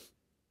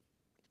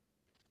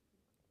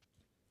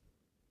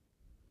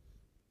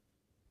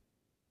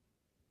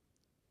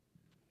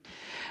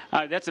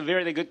 That's a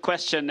very good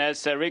question.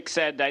 As Rick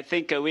said, I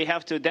think we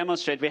have to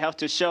demonstrate, we have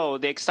to show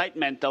the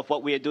excitement of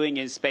what we are doing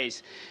in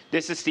space.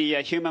 This is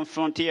the human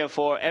frontier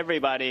for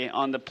everybody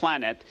on the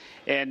planet.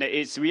 And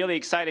it's really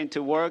exciting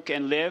to work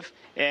and live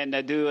and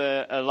do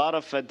a lot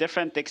of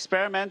different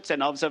experiments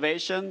and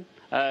observation.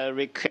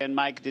 Rick and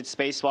Mike did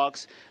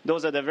spacewalks.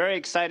 Those are the very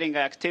exciting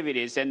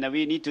activities, and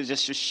we need to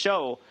just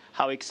show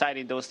how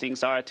exciting those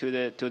things are to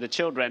the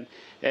children,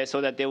 so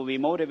that they will be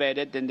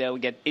motivated and they will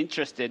get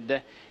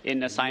interested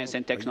in science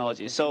and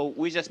technology. So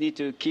we just need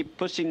to keep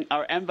pushing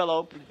our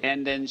envelope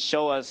and then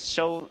show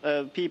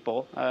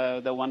people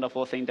the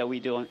wonderful thing that we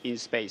do in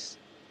space.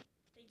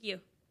 Thank you.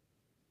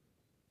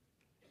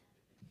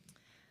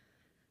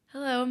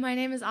 Hello, my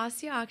name is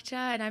Asya Akcha,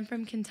 and I'm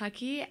from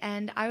Kentucky,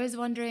 and I was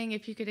wondering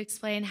if you could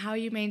explain how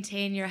you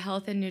maintain your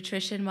health and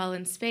nutrition while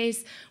in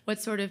space,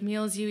 what sort of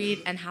meals you eat,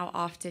 and how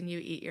often you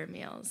eat your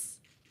meals.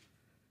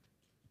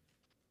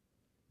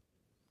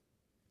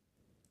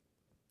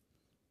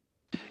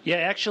 Yeah,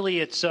 actually,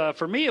 it's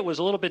for me, it was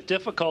a little bit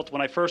difficult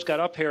when I first got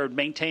up here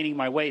maintaining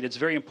my weight. It's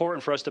very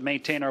important for us to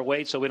maintain our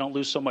weight so we don't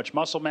lose so much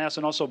muscle mass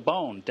and also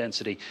bone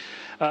density.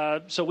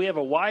 So we have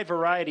a wide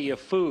variety of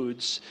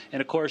foods, and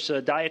of course,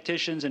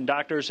 dietitians and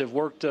doctors have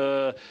worked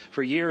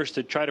for years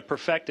to try to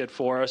perfect it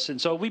for us.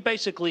 And so we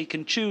basically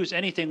can choose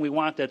anything we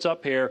want that's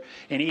up here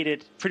and eat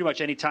it pretty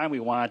much any time we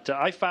want.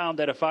 I found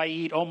that if I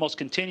eat almost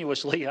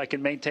continuously, I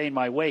can maintain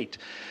my weight.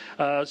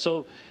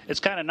 So it's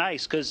kind of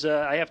nice because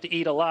I have to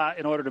eat a lot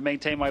in order to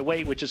maintain my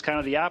weight, which is kind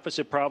of the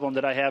opposite problem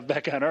that I have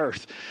back on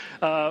Earth.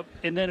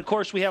 And then, of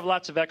course, we have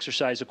lots of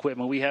exercise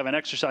equipment. We have an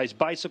exercise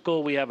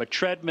bicycle. We have a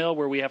treadmill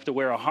where we have to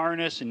wear a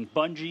harness and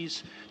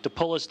bungees to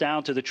pull us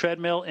down to the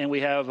treadmill. And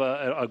we have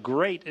a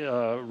great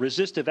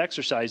resistive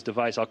exercise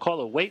device. I'll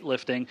call it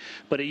weightlifting,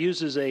 but it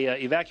uses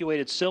a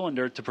evacuated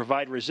cylinder to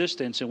provide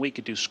resistance, and we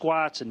could do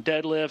squats and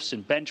deadlifts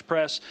and bench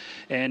press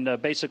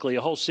and basically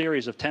a whole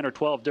series of 10 or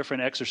 12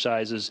 different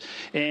exercises.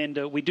 And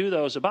we do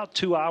those about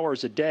 2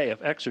 hours a day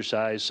of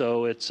exercise,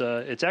 so it's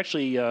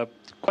actually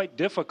quite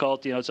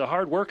difficult. You know, it's a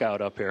hard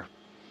workout up here.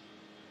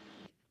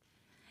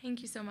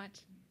 Thank you so much.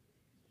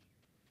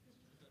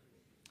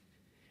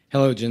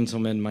 Hello,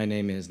 gentlemen. My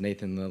name is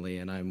Nathan Lilly,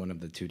 and I'm one of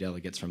the 2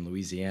 delegates from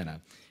Louisiana.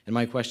 And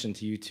my question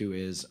to you two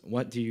is,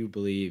 what do you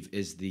believe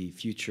is the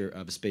future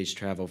of space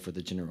travel for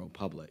the general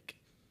public?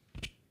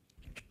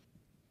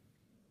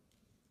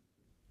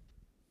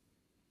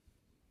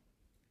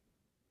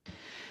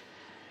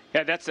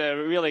 Yeah, that's a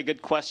really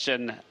good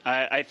question.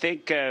 I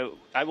think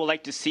I would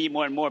like to see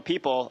more and more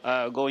people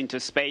go into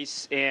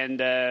space, and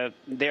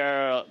there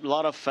are a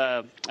lot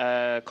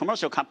of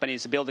commercial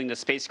companies building the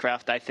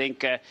spacecraft. I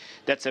think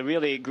that's a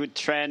really good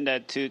trend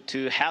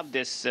to have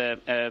this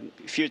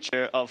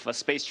future of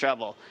space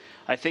travel.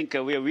 I think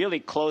we're really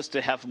close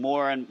to have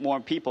more and more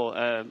people,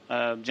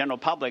 general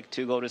public,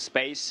 to go to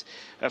space.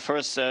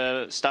 First,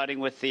 starting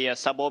with the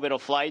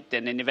suborbital flight,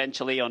 and then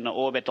eventually on the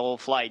orbital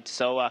flight.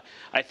 So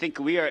I think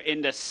we are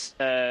in this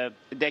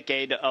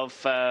decade of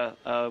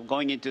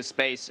going into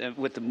space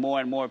with more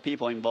and more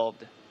people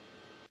involved.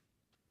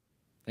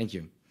 Thank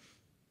you.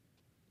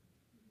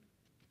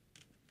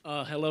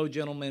 Hello,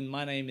 gentlemen.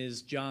 My name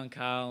is John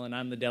Kyle, and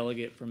I'm the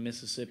delegate from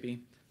Mississippi.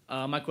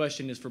 My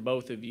question is for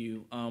both of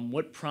you.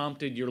 What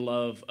prompted your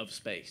love of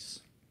space?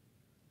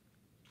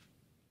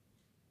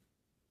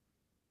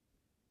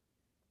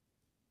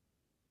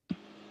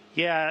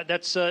 Yeah,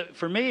 that's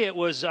for me. It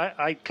was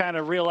I kind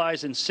of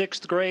realized in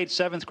 6th grade,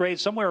 7th grade,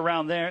 somewhere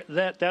around there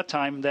that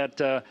time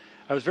that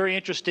I was very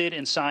interested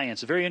in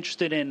science, very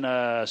interested in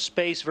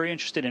space, very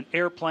interested in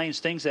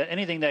airplanes,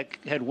 anything that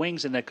had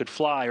wings and that could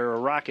fly, or a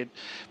rocket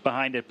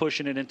behind it,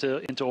 pushing it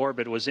into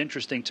orbit was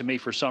interesting to me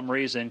for some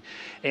reason.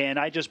 And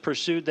I just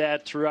pursued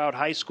that throughout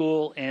high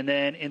school, and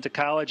then into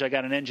college I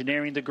got an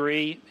engineering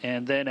degree,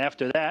 and then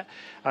after that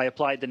I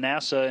applied to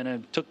NASA, and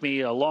it took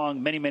me a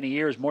long, many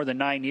years, more than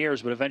 9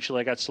 years, but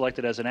eventually I got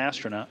selected as an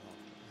astronaut.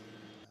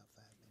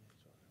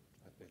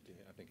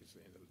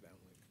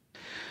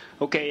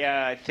 Okay,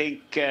 I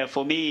think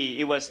for me,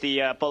 it was the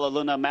Apollo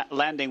lunar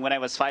landing when I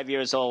was 5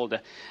 years old.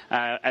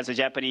 As a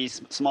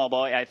Japanese small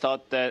boy, I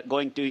thought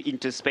going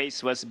into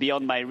space was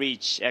beyond my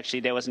reach. Actually,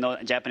 there was no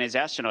Japanese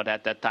astronaut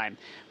at that time.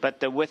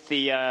 But with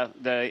the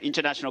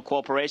international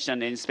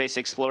cooperation in space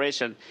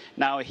exploration,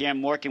 now here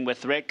I'm working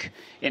with Rick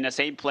in the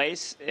same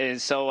place.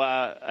 So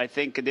I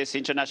think this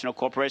international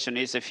cooperation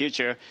is the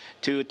future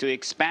to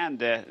expand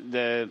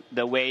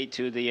the way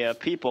to the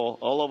people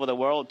all over the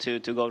world to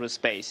go to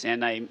space.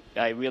 And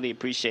I really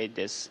appreciate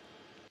this.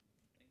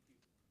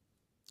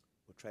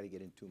 We'll try to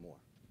get in 2 more.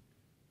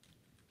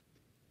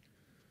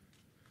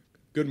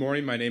 Good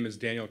morning. My name is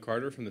Daniel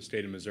Carter from the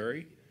state of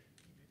Missouri.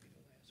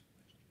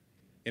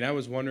 And I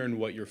was wondering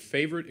what your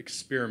favorite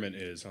experiment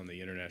is on the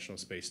International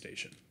Space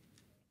Station.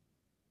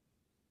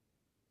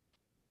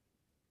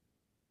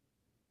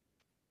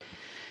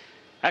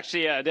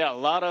 Actually, there are a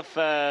lot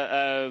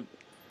of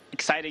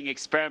exciting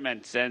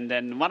experiments. And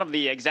then one of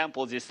the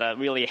examples is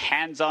really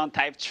hands-on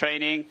type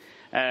training.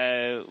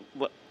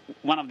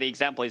 One of the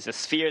examples is the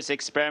Spheres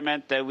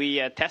experiment.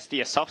 We test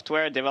the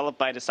software developed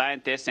by the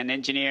scientists and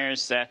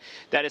engineers.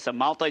 That is a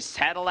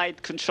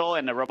multi-satellite control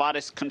and a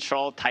robotics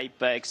control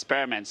type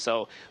experiment.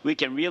 So we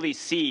can really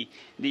see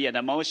the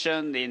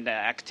motion in the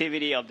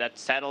activity of that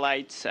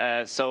satellite.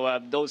 So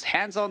those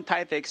hands-on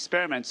type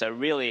experiments are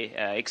really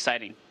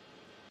exciting.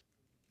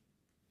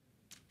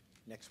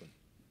 Next one.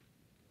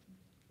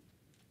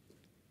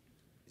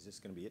 Is this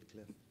going to be it,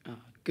 Cliff?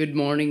 Good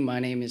morning. My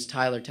name is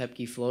Tyler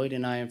Tepke Floyd,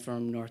 and I am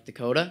from North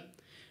Dakota.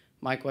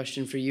 My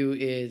question for you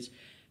is,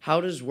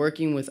 how does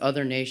working with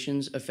other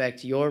nations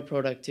affect your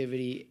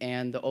productivity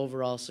and the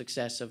overall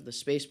success of the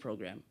space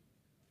program?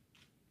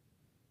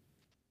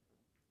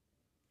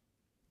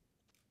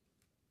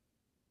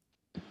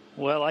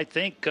 Well, I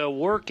think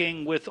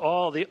working with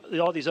all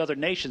these other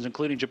nations,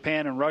 including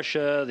Japan and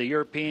Russia, the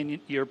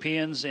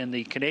Europeans and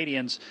the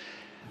Canadians,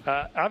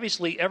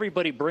 obviously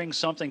everybody brings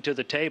something to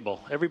the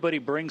table. Everybody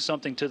brings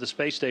something to the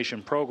space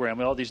station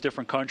program, all these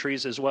different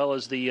countries, as well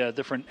as the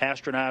different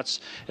astronauts,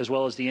 as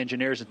well as the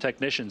engineers and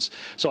technicians.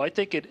 So I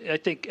think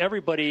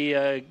everybody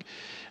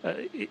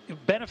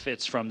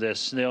benefits from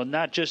this.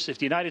 Not just if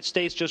the United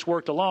States just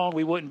worked alone,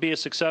 we wouldn't be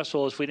as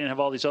successful if we didn't have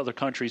all these other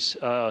countries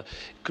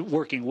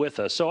working with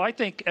us. So I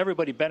think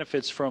everybody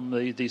benefits from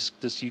this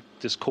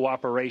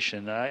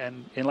cooperation.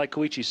 And like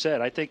Koichi said,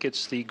 I think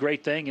it's the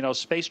great thing.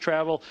 Space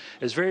travel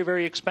is very,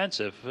 very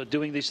expensive.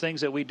 Doing these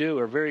things that we do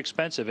are very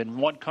expensive. In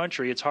one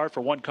country, it's hard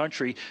for one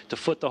country to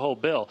foot the whole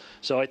bill.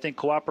 So I think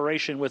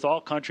cooperation with all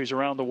countries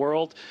around the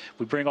world,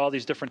 we bring all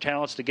these different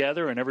talents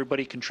together and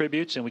everybody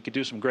contributes and we can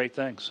do some great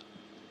things.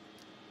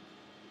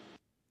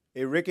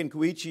 Hey, Rick and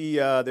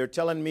Koichi, they're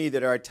telling me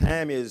that our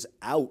time is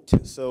out.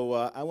 So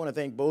I want to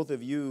thank both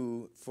of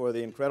you for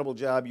the incredible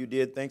job you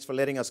did. Thanks for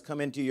letting us come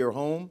into your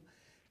home.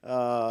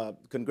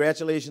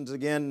 Congratulations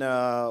again,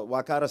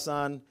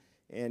 Wakata-san,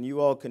 and you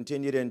all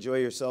continue to enjoy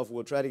yourself.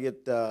 We'll try to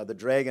get the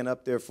Dragon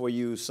up there for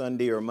you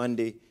Sunday or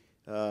Monday,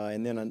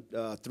 and then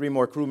 3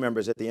 more crew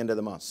members at the end of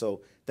the month.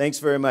 So thanks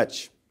very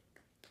much.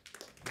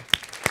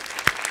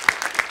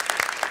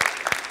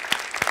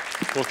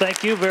 Well,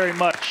 thank you very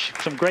much.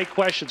 Some great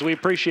questions. We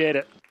appreciate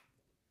it.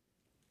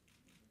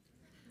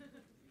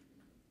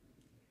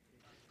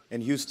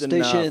 And Houston.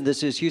 Station,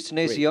 this is Houston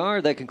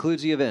ACR. That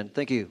concludes the event.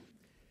 Thank you.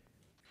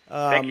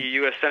 Thank you,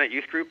 U.S. Senate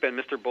Youth Group and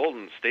Mr.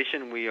 Bolden.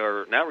 Station, we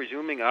are now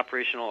resuming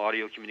operational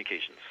audio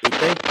communications.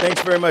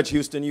 Thanks very much,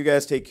 Houston. You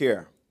guys take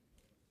care.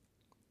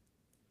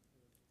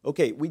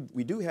 Okay,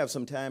 we do have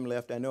some time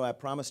left. I know I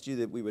promised you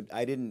that we would.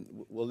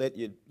 We'll let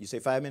you say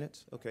 5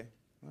 minutes? Okay,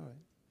 all right.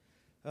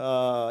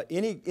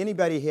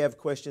 Anybody have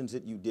questions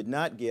that you did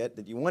not get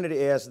that you wanted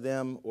to ask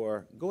them,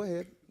 or go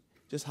ahead,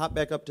 just hop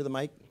back up to the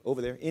mic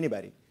over there,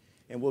 anybody,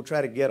 and we'll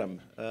try to get them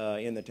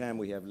in the time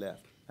we have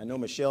left. I know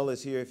Michelle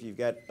is here if you've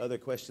got other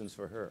questions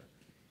for her,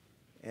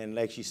 and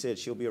like she said,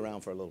 she'll be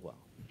around for a little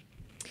while.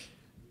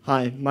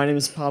 Hi, my name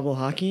is Pablo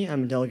Hockey.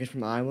 I'm a delegate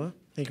from Iowa.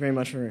 Thank you very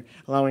much for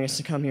allowing us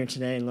to come here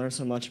today and learn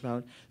so much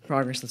about the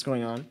progress that's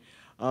going on.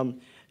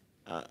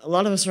 A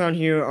lot of us around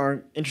here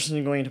are interested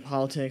in going into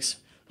politics,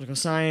 political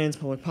science,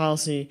 public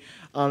policy,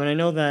 and I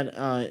know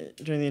that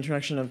during the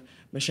introduction of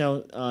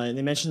Michelle,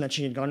 they mentioned that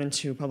she had gone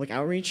into public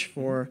outreach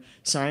for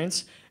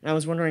science, and I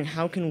was wondering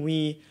how can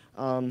we,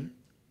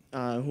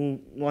 who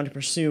want to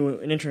pursue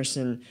an interest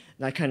in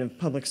that kind of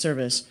public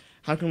service,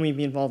 how can we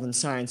be involved in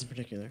science in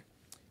particular?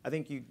 I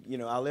think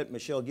I'll let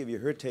Michelle give you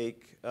her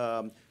take.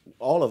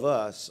 All of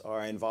us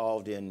are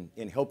involved in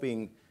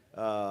helping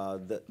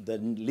the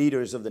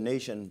leaders of the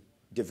nation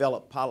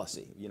develop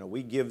policy.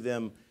 We give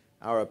them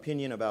our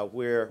opinion about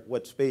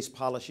what space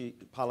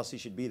policy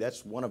should be.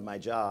 That's one of my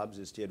jobs,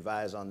 is to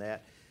advise on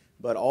that.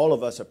 But all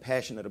of us are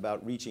passionate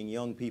about reaching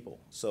young people.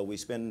 So we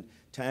spend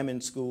time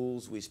in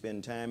schools, we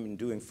spend time in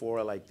doing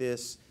fora like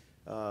this,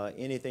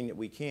 anything that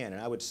we can.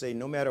 And I would say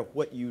no matter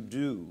what you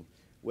do,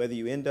 whether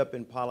you end up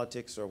in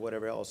politics or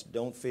whatever else,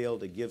 don't fail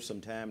to give some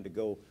time to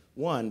go,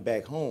 one,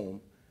 back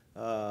home,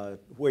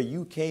 where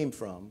you came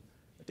from,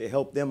 to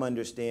help them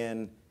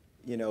understand,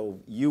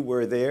 you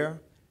were there,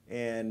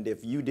 and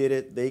if you did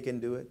it, they can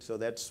do it. So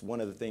that's one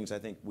of the things I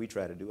think we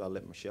try to do. I'll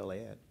let Michelle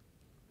add.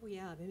 Well,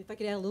 yeah, and if I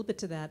could add a little bit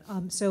to that.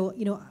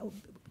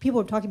 People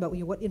are talking about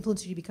what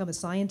influenced you to become a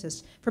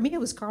scientist. For me, it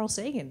was Carl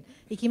Sagan.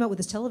 He came out with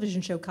his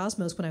television show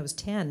Cosmos when I was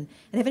 10. And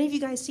have any of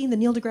you guys seen the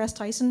Neil deGrasse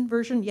Tyson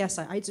version? Yes,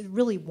 it's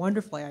really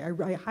wonderful.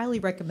 I highly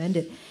recommend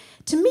it.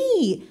 To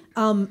me,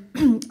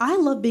 I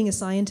love being a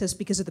scientist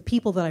because of the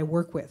people that I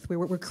work with.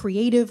 We're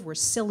creative, we're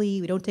silly,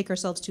 we don't take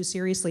ourselves too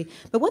seriously.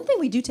 But one thing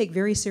we do take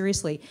very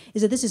seriously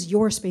is that this is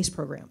your space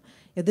program.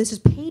 This is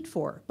paid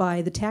for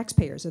by the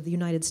taxpayers of the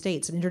United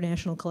States and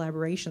international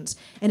collaborations.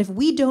 And if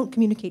we don't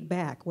communicate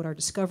back what our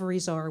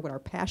discoveries are, what our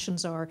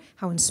passions are,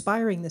 how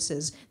inspiring this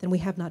is, then we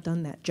have not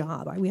done that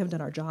job. We haven't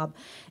done our job.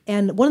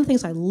 And one of the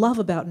things I love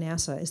about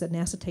NASA is that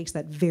NASA takes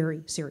that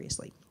very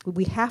seriously.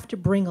 We have to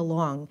bring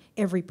along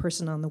every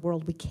person on the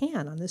world we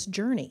can on this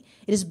journey.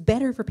 It is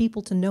better for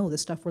people to know the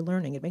stuff we're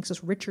learning. It makes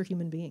us richer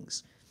human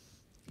beings.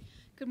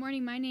 Good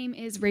morning. My name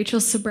is Rachel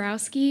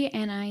Sobrowski,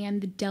 and I am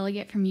the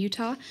delegate from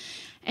Utah.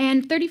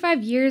 And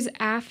 35 years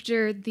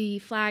after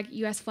the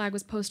U.S. flag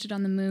was posted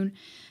on the moon,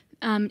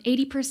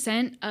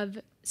 80% of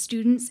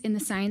students in the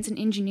science and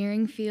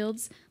engineering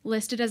fields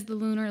listed as the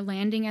lunar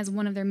landing as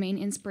one of their main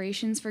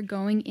inspirations for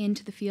going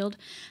into the field.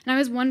 And I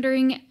was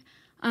wondering,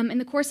 in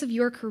the course of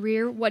your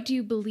career, what do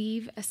you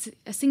believe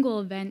a single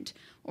event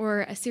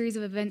or a series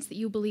of events that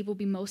you believe will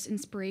be most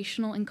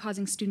inspirational in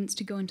causing students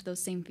to go into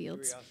those same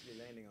fields? Curiosity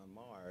landing on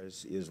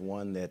Mars is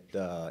one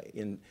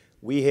that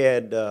we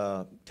had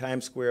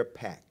Times Square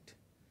packed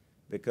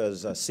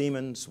because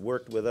Siemens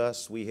worked with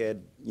us. We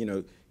had,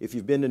 if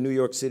you've been to New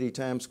York City,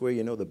 Times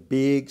Square, the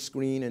big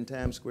screen in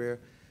Times Square.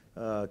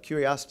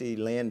 Curiosity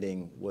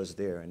landing was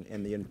there,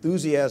 and the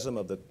enthusiasm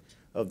of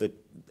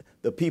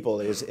the people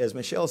is, as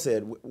Michelle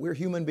said, we're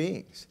human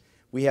beings.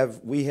 We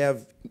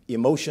have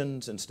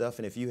emotions and stuff,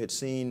 and if you had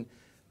seen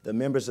the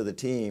members of the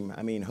team,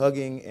 I mean,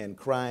 hugging and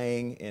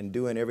crying and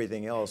doing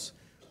everything else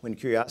when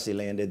Curiosity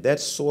landed,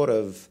 that's sort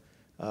of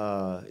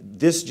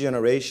this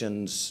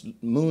generation's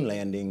moon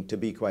landing, to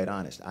be quite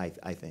honest, I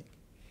think.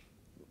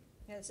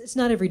 It's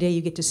not every day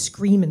you get to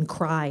scream and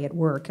cry at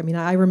work. I mean,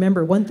 I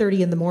remember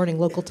 1:30 in the morning,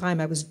 local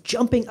time, I was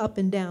jumping up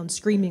and down,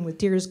 screaming with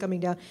tears coming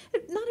down.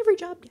 Not every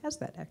job has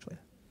that, actually.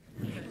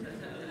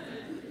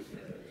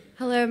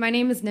 Hello, my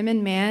name is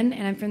Niman Mann,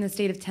 and I'm from the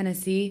state of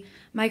Tennessee.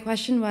 My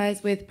question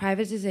was, with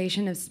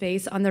privatization of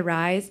space on the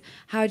rise,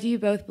 how do you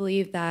both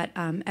believe that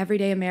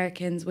everyday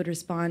Americans would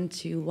respond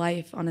to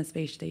life on a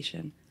space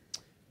station?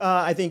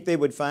 I think they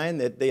would find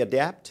that they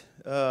adapt.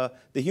 The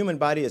human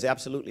body is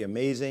absolutely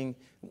amazing.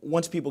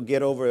 Once people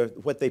get over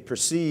what they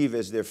perceive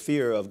as their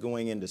fear of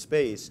going into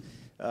space,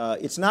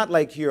 it's not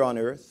like here on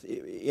Earth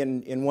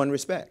in one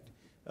respect.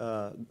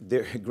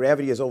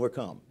 Gravity is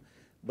overcome.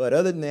 But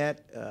other than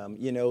that,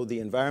 you know, the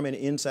environment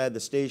inside the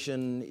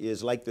station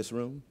is like this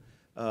room.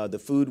 The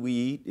food we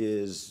eat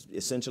is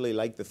essentially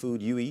like the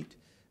food you eat.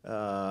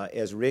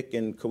 As Rick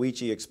and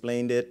Koichi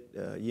explained it,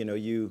 you know,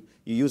 you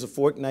use a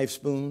fork, knife,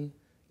 spoon.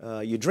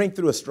 You drink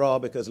through a straw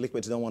because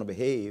liquids don't want to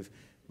behave.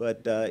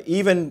 But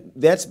even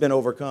that's been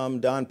overcome.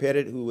 Don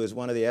Pettit, who was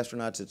one of the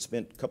astronauts that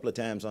spent a couple of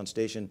times on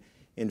station,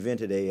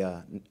 invented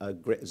a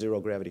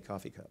zero-gravity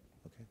coffee cup.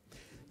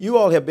 You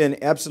all have been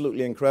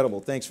absolutely incredible.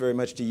 Thanks very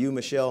much to you,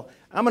 Michelle.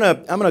 I'm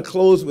gonna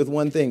close with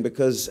one thing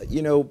because,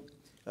 you know,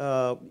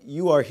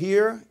 you are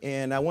here,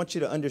 and I want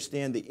you to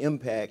understand the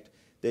impact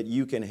that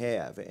you can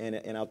have.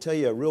 And I'll tell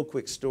you a real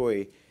quick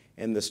story,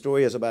 and the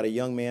story is about a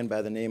young man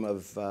by the name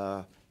of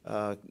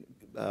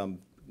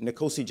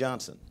Nkosi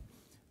Johnson.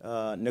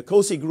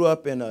 Nkosi grew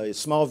up in a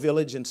small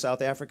village in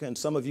South Africa, and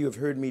some of you have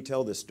heard me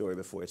tell this story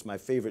before. It's my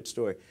favorite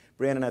story.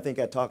 Brandon, I think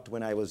I talked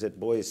when I was at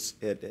Boy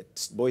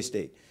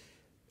State.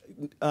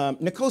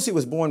 Nkosi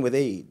was born with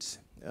AIDS,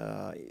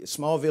 a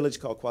small village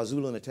called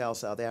KwaZulu-Natal,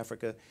 South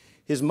Africa.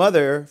 His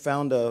mother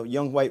found a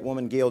young white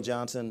woman, Gail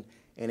Johnson,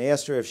 and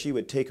asked her if she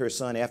would take her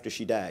son after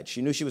she died.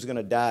 She knew she was going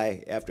to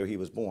die after he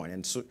was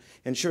born.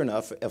 And sure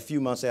enough, a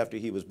few months after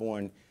he was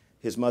born,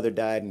 his mother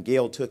died, and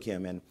Gail took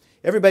him. And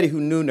everybody who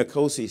knew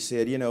Nkosi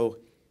said, you know,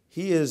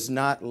 he is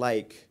not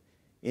like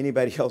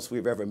anybody else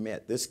we've ever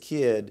met. This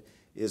kid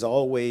is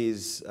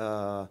always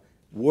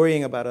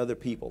worrying about other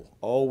people,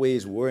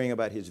 always worrying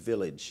about his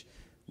village,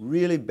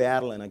 really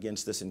battling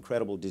against this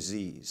incredible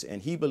disease.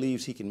 And he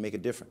believes he can make a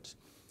difference.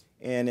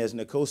 And as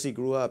Nkosi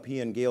grew up,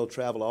 he and Gail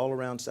traveled all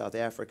around South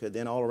Africa,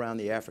 then all around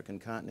the African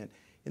continent,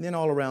 and then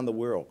all around the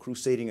world,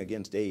 crusading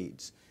against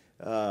AIDS.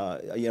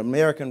 An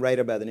American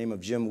writer by the name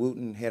of Jim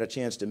Wooten had a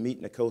chance to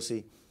meet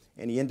Nkosi,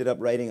 and he ended up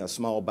writing a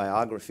small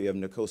biography of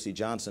Nkosi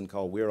Johnson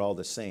called We're All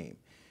the Same.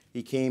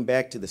 He came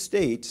back to the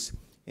States,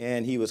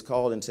 and he was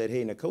called and said,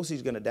 hey,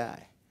 Nkosi's going to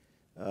die.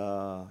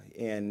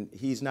 And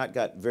he's not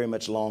got very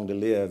much long to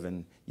live,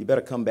 and you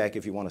better come back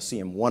if you want to see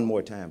him one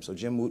more time. So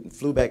Jim Wooten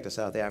flew back to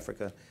South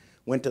Africa,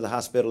 went to the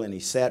hospital, and he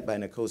sat by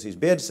Nkosi's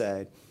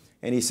bedside,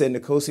 and he said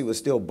Nkosi was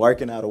still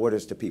barking out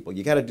orders to people.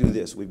 You got to do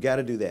this. We've got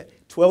to do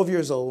that. 12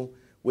 years old,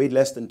 weighed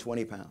less than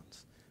 20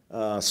 pounds.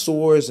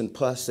 Sores and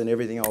pus and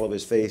everything all over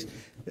his face.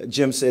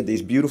 Jim said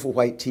these beautiful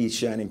white teeth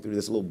shining through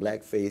this little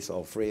black face,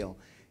 all frail.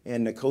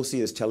 And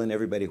Nkosi is telling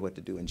everybody what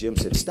to do. And Jim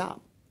said,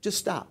 stop. Just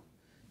stop.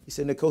 He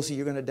said, Nkosi,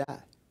 you're going to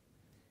die.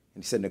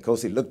 And he said,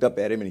 Nkosi looked up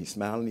at him and he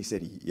smiled and he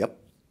said, yep.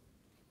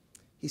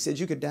 He said,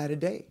 you could die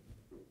today.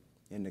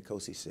 And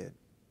Nkosi said,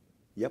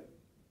 yep.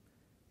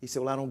 He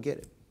said, well, I don't get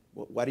it.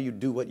 Why do you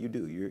do what you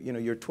do?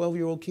 You're a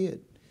 12-year-old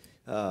kid.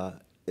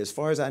 As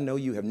far as I know,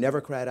 you have never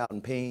cried out in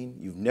pain.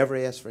 You've never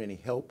asked for any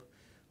help.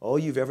 All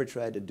you've ever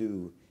tried to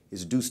do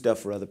is do stuff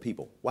for other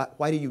people.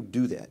 Why do you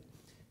do that?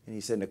 And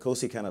he said,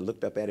 Nkosi kind of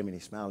looked up at him and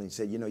he smiled and he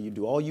said, you know, you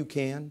do all you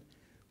can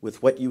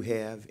with what you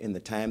have in the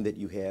time that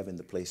you have in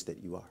the place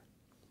that you are.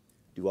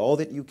 Do all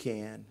that you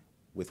can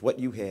with what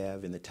you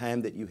have in the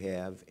time that you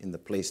have in the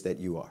place that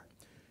you are.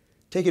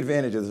 Take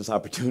advantage of this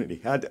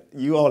opportunity.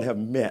 You all have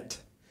met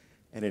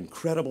an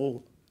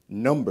incredible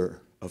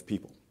number of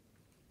people.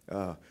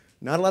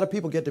 Not a lot of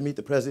people get to meet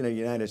the President of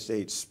the United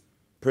States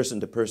person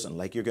to person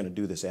like you're going to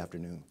do this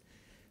afternoon.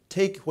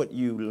 Take what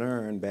you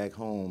learn back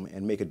home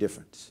and make a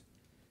difference.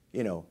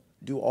 You know,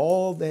 do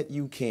all that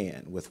you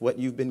can with what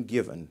you've been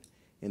given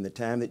in the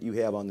time that you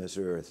have on this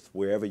earth,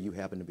 wherever you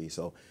happen to be.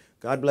 So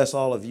God bless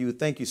all of you.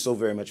 Thank you so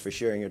very much for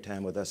sharing your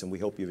time with us, and we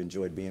hope you've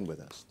enjoyed being with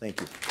us. Thank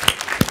you.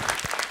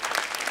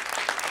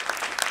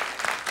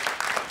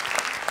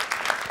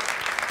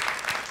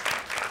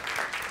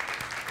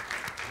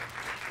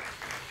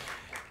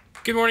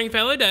 Good morning,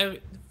 fellow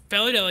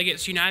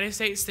delegates, United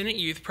States Senate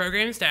Youth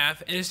Program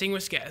staff, and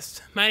distinguished guests.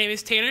 My name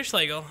is Tanner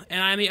Schlegel,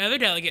 and I am the other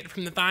delegate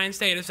from the fine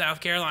state of South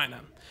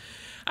Carolina.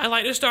 I'd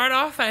like to start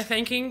off by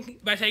taking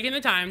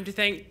the time to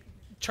thank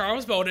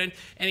Charles Bolden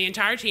and the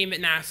entire team at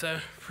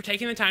NASA for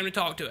taking the time to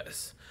talk to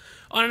us.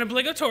 On an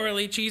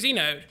obligatorily cheesy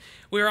note,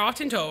 we are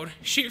often told,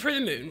 shoot for the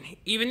moon.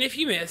 Even if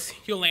you miss,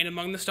 you'll land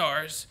among the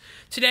stars.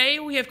 Today,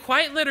 we have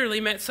quite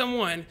literally met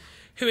someone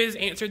who has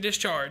answered this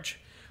charge.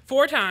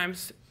 4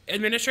 times,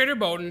 Administrator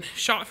Bolden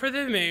shot for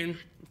the moon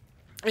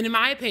and, in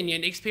my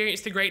opinion,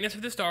 experienced the greatness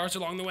of the stars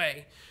along the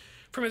way.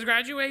 From his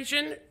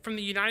graduation from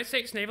the United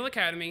States Naval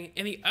Academy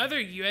and the other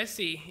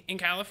USC in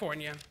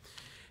California,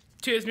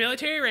 to his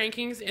military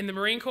rankings in the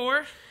Marine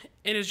Corps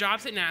in his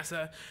jobs at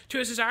NASA to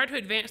his desire to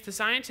advance the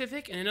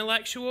scientific and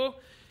intellectual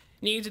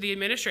needs of the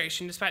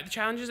administration despite the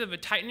challenges of a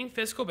tightening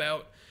fiscal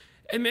belt,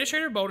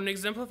 Administrator Bolden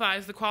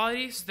exemplifies the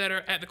qualities that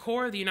are at the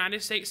core of the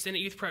United States Senate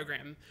Youth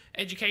Program: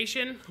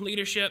 education,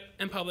 leadership,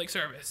 and public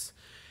service.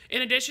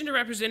 In addition to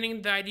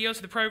representing the ideals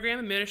of the program,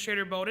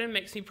 Administrator Bolden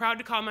makes me proud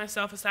to call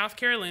myself a South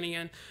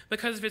Carolinian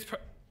because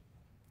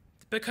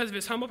of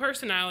his humble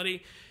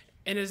personality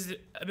and his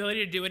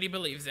ability to do what he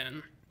believes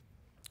in.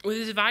 With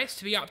his advice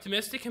to be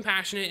optimistic and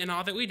passionate in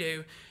all that we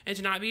do and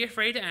to not be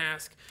afraid to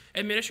ask,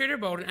 Administrator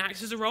Bolden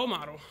acts as a role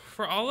model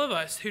for all of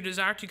us who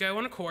desire to go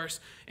on a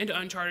course into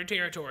uncharted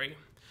territory.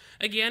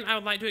 Again, I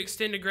would like to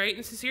extend a great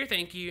and sincere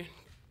thank you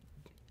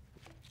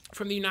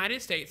from the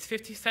United States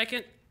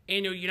 52nd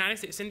Annual United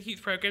States Senate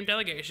Youth Program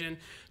Delegation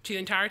to the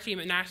entire team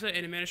at NASA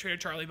and Administrator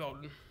Charlie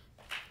Bolden.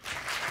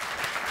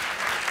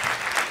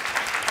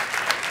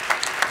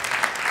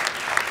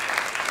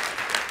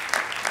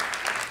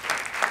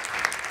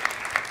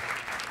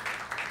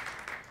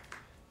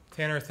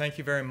 Tanner, thank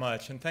you very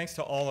much, and thanks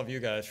to all of you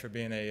guys for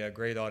being a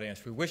great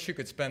audience. We wish you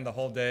could spend the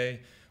whole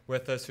day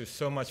with us. There's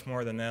so much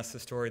more than NASA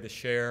story to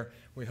share.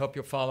 We hope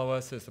you'll follow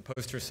us, as the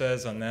poster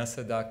says, on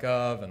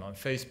nasa.gov and on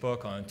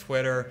Facebook, on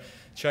Twitter.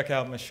 Check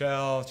out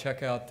Michelle,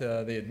 check out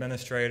the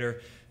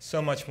administrator.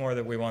 So much more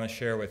that we want to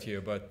share with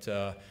you, but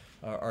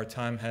our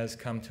time has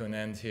come to an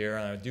end here.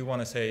 And I do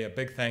want to say a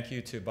big thank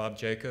you to Bob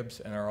Jacobs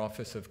and our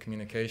Office of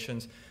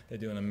Communications. They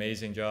do an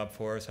amazing job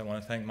for us. I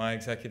want to thank my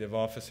executive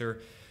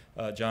officer,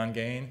 John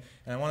Gain.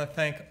 And I want to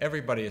thank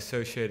everybody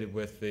associated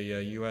with the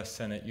U.S.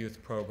 Senate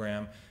Youth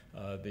Program,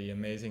 the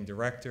amazing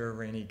director,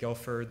 Rainey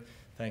Guilford.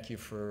 Thank you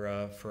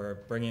for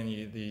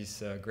bringing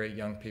these great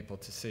young people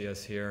to see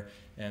us here.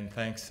 And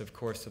thanks, of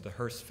course, to the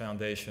Hearst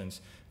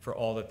Foundations for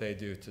all that they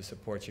do to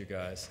support you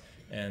guys.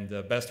 And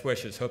best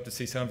wishes. Hope to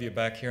see some of you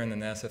back here in the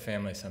NASA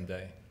family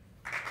someday.